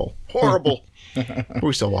horrible. Horrible.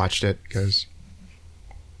 We still watched it because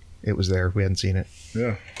it was there. We hadn't seen it.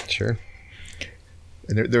 Yeah. Sure.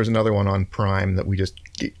 And there's another one on Prime that we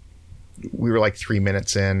were like 3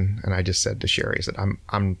 minutes in, and I just said to Sherry, I said,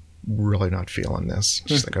 I'm really not feeling this.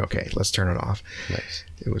 She's like, okay, let's turn it off. Nice.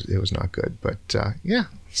 It was not good, but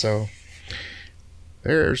so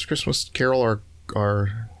there's Christmas Carol,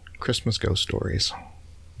 our Christmas ghost stories.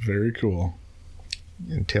 Very cool.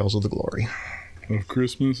 And Tales of the Glory of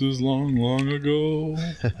Christmases long, long ago.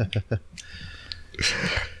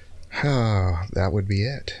 Oh, that would be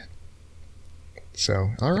it.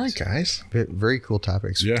 So, all right, guys. Very cool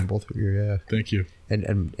topics. Yeah. Both of you, yeah. Thank you.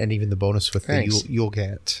 And even the bonus with the Yule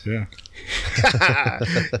Cats. Yeah.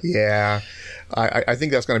 Yeah. I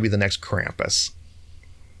think that's going to be the next Krampus.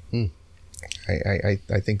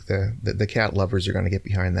 I think the cat lovers are going to get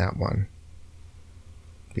behind that one.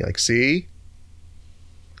 Be like, see?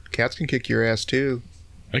 Cats can kick your ass too.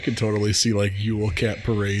 I could totally see like Yule Cat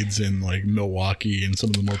parades in like Milwaukee and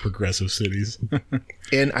some of the more progressive cities.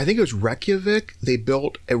 And I think it was Reykjavik. They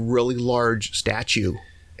built a really large statue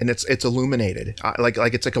and it's illuminated, like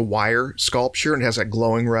it's like a wire sculpture, and it has like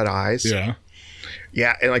glowing red eyes. Yeah.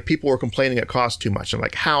 Yeah, and like people were complaining it cost too much. I'm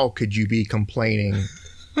like, how could you be complaining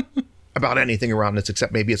about anything around this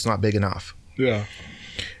except maybe it's not big enough? Yeah.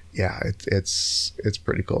 Yeah, it's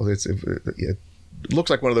pretty cool. It looks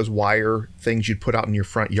like one of those wire things you'd put out in your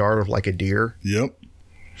front yard of like a deer. Yep.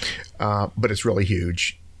 But it's really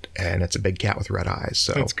huge, and it's a big cat with red eyes.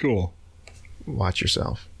 So that's cool. Watch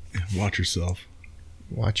yourself. Yeah, watch yourself.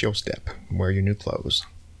 Watch your step. Wear your new clothes.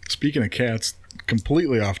 Speaking of cats,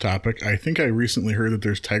 completely off topic. I think I recently heard that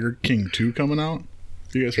there's Tiger King 2 coming out.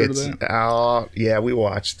 You guys heard of that? Yeah, we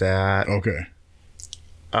watched that. Okay.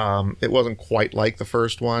 It wasn't quite like the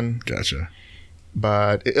first one. Gotcha.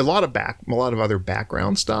 But a lot of other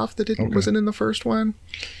background stuff that wasn't in the first one,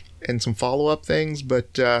 and some follow-up things,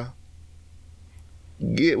 but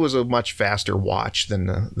it was a much faster watch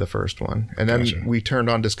than the first one. And then we turned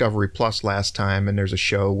on Discovery Plus last time, and there's a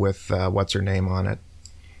show with what's her name on it?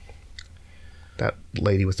 That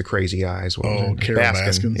lady with the crazy eyes. Carol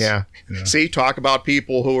Baskin. Yeah. See, talk about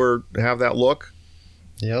people who have that look.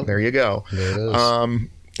 Yep. There you go. There it is.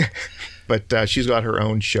 But she's got her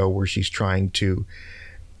own show where she's trying to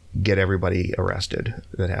get everybody arrested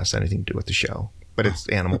that has anything to do with the show. But it's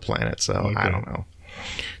Animal Planet, so I don't know.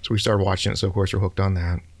 So we started watching it, so of course we're hooked on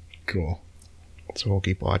that. Cool. So we'll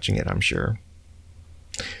keep watching it, I'm sure.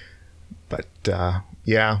 But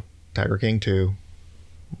yeah, Tiger King 2.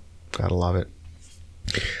 Gotta love it.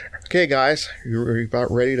 Okay, guys, you're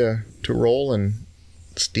about ready to roll, and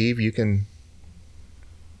Steve, you can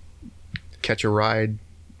catch a ride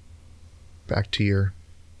back to your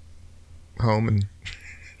home, and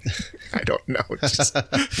I don't know.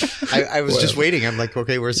 I was just waiting. I'm like,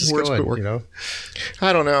 okay, where's this going? You know,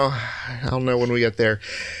 I don't know. I'll know when we get there.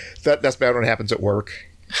 That's bad when it happens at work.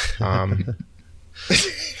 I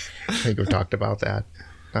think we've talked about that.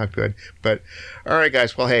 Not good. But all right,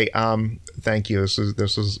 guys. Well, hey, thank you.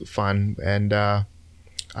 This was fun, and I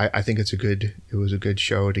think it was a good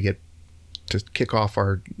show to kick off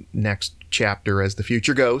our next chapter as the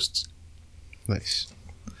Future Ghosts. Nice.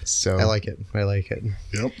 So I like it.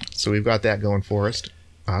 Yep. So we've got that going for us.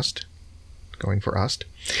 Going for us.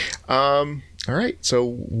 All right. So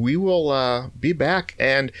we will be back,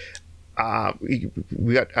 and we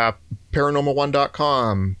got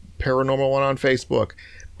paranormal1.com, Paranormal One on Facebook,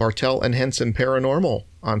 Bartell and Henson Paranormal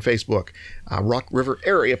on Facebook, Rock River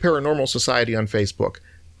Area Paranormal Society on Facebook,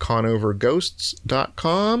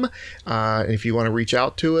 conoverghosts.com. If you want to reach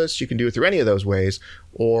out to us, you can do it through any of those ways,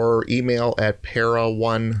 or email at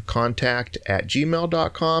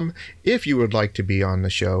para1contact@gmail.com if you would like to be on the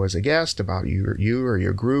show as a guest about you or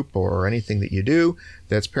your group or anything that you do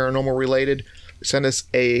that's paranormal related. Send us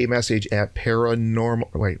a message at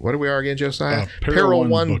paranormal. Wait, what are we again, Josiah?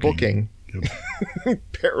 Para1 Booking. Yep.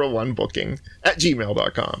 Para1 Booking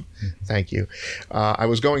 @gmail.com. Thank you. I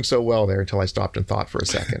was going so well there until I stopped and thought for a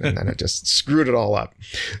second, and then it just screwed it all up.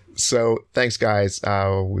 So thanks, guys.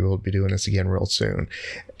 We will be doing this again real soon.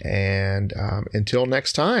 And until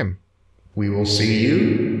next time, we will see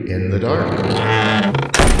you in the dark.